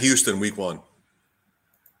 At Houston, week 1.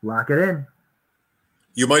 Lock it in.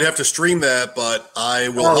 You might have to stream that, but I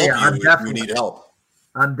will help you if you need help.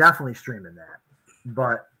 I'm definitely streaming that.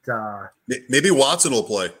 But Maybe Watson will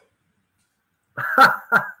play.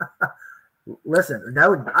 Listen,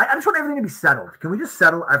 I just want everything to be settled. Can we just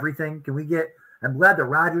settle everything? Can we get? I'm glad the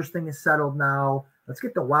Rodgers thing is settled now. Let's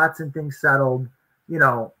get the Watson thing settled.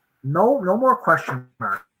 No more question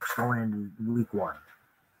marks going into week 1.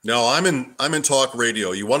 No, I'm in talk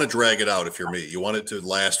radio. You want to drag it out if you're me. You want it to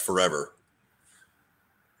last forever.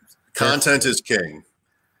 Content is king.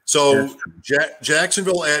 So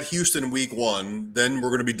Jacksonville at Houston week 1. Then we're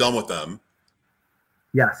going to be done with them.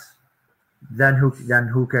 Yes. Then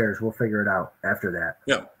who cares? We'll figure it out after that.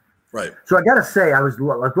 Yeah. Right. So I got to say, I was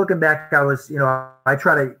like looking back. I was, I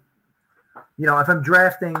try to, if I'm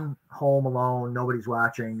drafting home alone, nobody's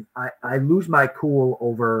watching. I lose my cool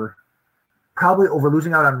over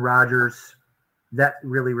losing out on Rodgers. That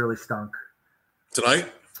really, really stunk. Tonight,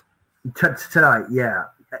 yeah,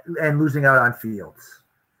 and losing out on Fields.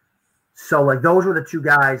 So like those were the two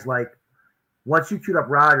guys. Like once you queued up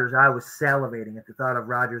Rodgers, I was salivating at the thought of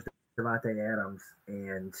Rodgers, Davante Adams,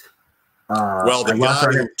 and. Well, the guy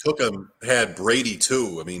who took him had Brady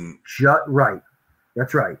too. I mean, right.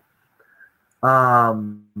 That's right.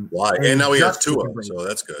 Why? And now he has Tua, so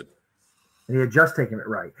that's good. And he had just taken it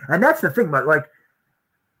right. And that's the thing, but like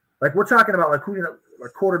we're talking about like who's a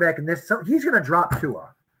quarterback in this. So he's going to drop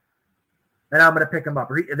Tua, and I'm going to pick him up.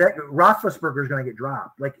 Roethlisberger is going to get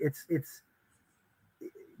dropped. Like it's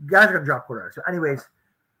guys are going to drop quarterbacks. So, anyways,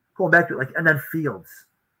 going back to it, and then Fields.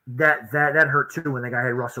 That hurt too when the guy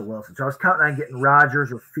had Russell Wilson. So I was counting on getting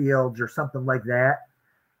Rodgers or Fields or something like that,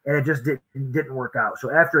 and it just didn't work out.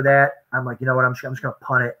 So after that, I'm like, you know what? I'm just going to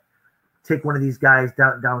punt it, take one of these guys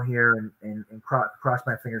down here, and cross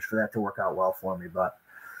my fingers for that to work out well for me. But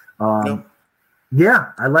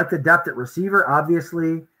yeah, I like the depth at receiver.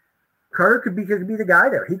 Obviously, Carter could be the guy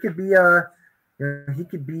there. He could be a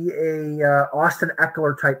Austin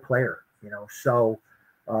Eckler type player. So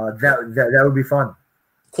that would be fun.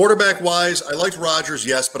 Quarterback wise, I liked Rodgers,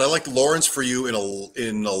 yes, but I liked Lawrence for you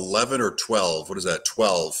in 11 or 12. What is that?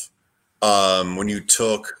 12. When you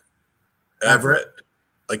took Everett.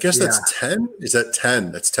 I guess that's 10. Is that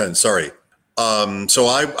 10? That's 10. Sorry. So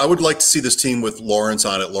I would like to see this team with Lawrence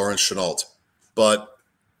on it, Lawrence Chenault. But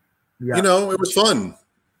it was fun.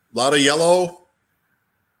 A lot of yellow.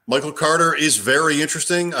 Michael Carter is very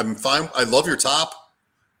interesting. I'm fine. I love your top,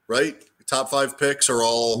 right? Top 5 picks are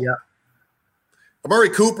all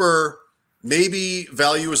Amari Cooper, maybe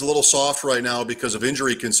value is a little soft right now because of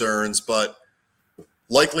injury concerns, but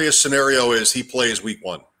likeliest scenario is he plays week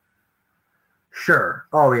 1. Sure.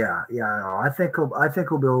 Oh yeah. I think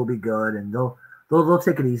he'll be good, and they'll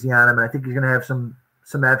take it easy on him. And I think he's going to have some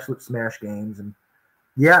absolute smash games. And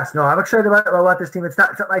yes, no, I'm excited about this team. It's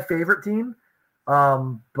not my favorite team,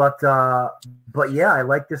 but yeah, I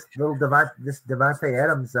like this little Davante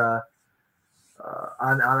Adams.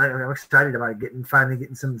 I'm excited about finally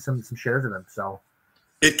getting some shares of them. So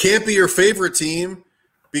it can't be your favorite team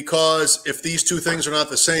because if these two things are not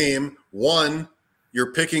the same, one,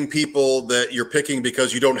 you're picking people that you're picking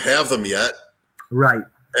because you don't have them yet, right?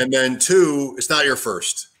 And then 2, it's not your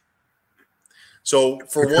first. So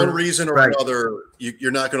for one reason or another,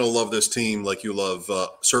 you're not going to love this team like you love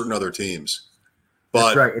certain other teams.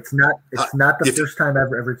 But that's right. It's not the first time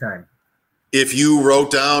every time. If you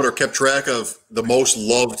wrote down or kept track of the most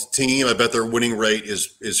loved team, I bet their winning rate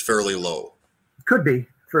is fairly low. Could be,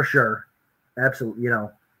 for sure. Absolutely,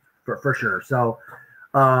 for sure. So,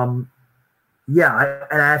 yeah,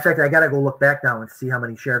 and in fact, I got to go look back now and see how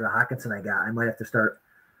many shares of Hockenson I got. I might have to start,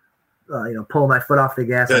 pulling my foot off the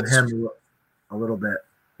gas on him a little bit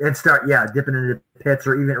and start, dipping into Pitts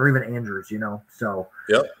or even Andrews, So,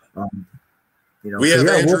 yep. We have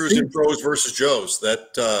Andrews in pros versus Joes.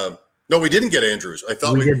 No, we didn't get Andrews. I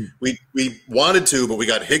thought we wanted to, but we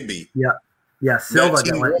got Higbee. Yeah. Silva that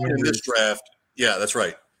team won in this draft. Yeah, that's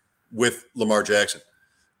right. With Lamar Jackson.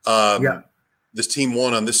 This team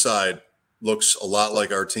won on this side looks a lot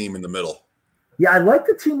like our team in the middle. Yeah, I like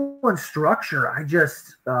the team one structure. I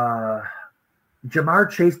just Jamar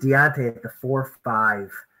Chase Deontay at the 4-5.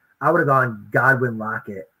 I would have gone Godwin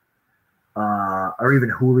Lockett or even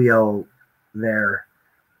Julio there,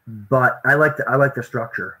 but I like the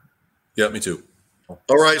structure. Yeah, me too.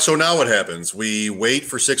 All right, so now what happens? We wait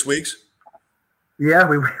for 6 weeks? Yeah,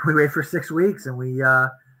 we wait for 6 weeks, and we do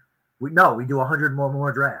 100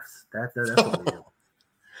 more drafts. That's what we do.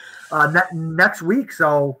 Next week,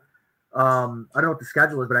 so I don't know what the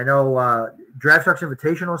schedule is, but I know Draft Structure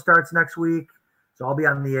Invitational starts next week, so I'll be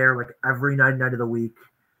on the air like every night of the week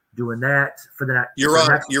doing that for the next. You're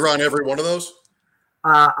on every one of those?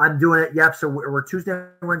 I'm doing it. Yep. So we're Tuesday,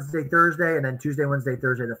 Wednesday, Thursday, and then Tuesday, Wednesday,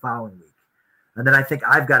 Thursday the following week. And then I think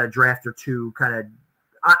I've got a draft or two kind of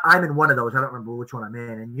I'm in one of those. I don't remember which one I'm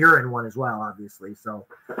in, and you're in one as well, obviously. So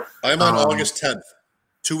I'm on August 10th,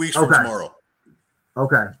 2 weeks from tomorrow.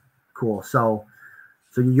 Okay, cool. So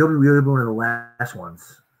you'll be one of the last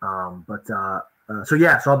ones. So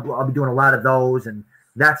I'll be doing a lot of those, and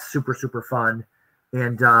that's super, super fun.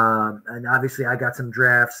 And obviously I got some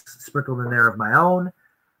drafts sprinkled in there of my own.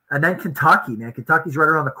 And then Kentucky, man. Kentucky's right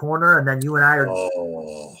around the corner, and then you and I are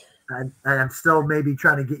and I'm still maybe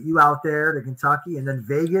trying to get you out there to Kentucky. And then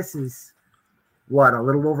Vegas is a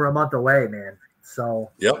little over a month away, man. So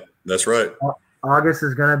yep, that's right. August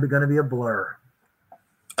is gonna be a blur.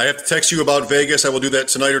 I have to text you about Vegas. I will do that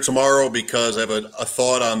tonight or tomorrow because I have a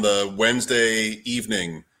thought on the Wednesday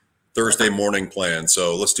evening, Thursday morning plan.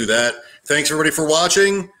 So let's do that. Thanks, everybody, for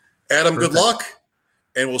watching. Adam, good luck.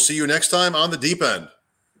 And we'll see you next time on The Deep End.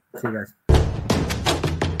 See you guys.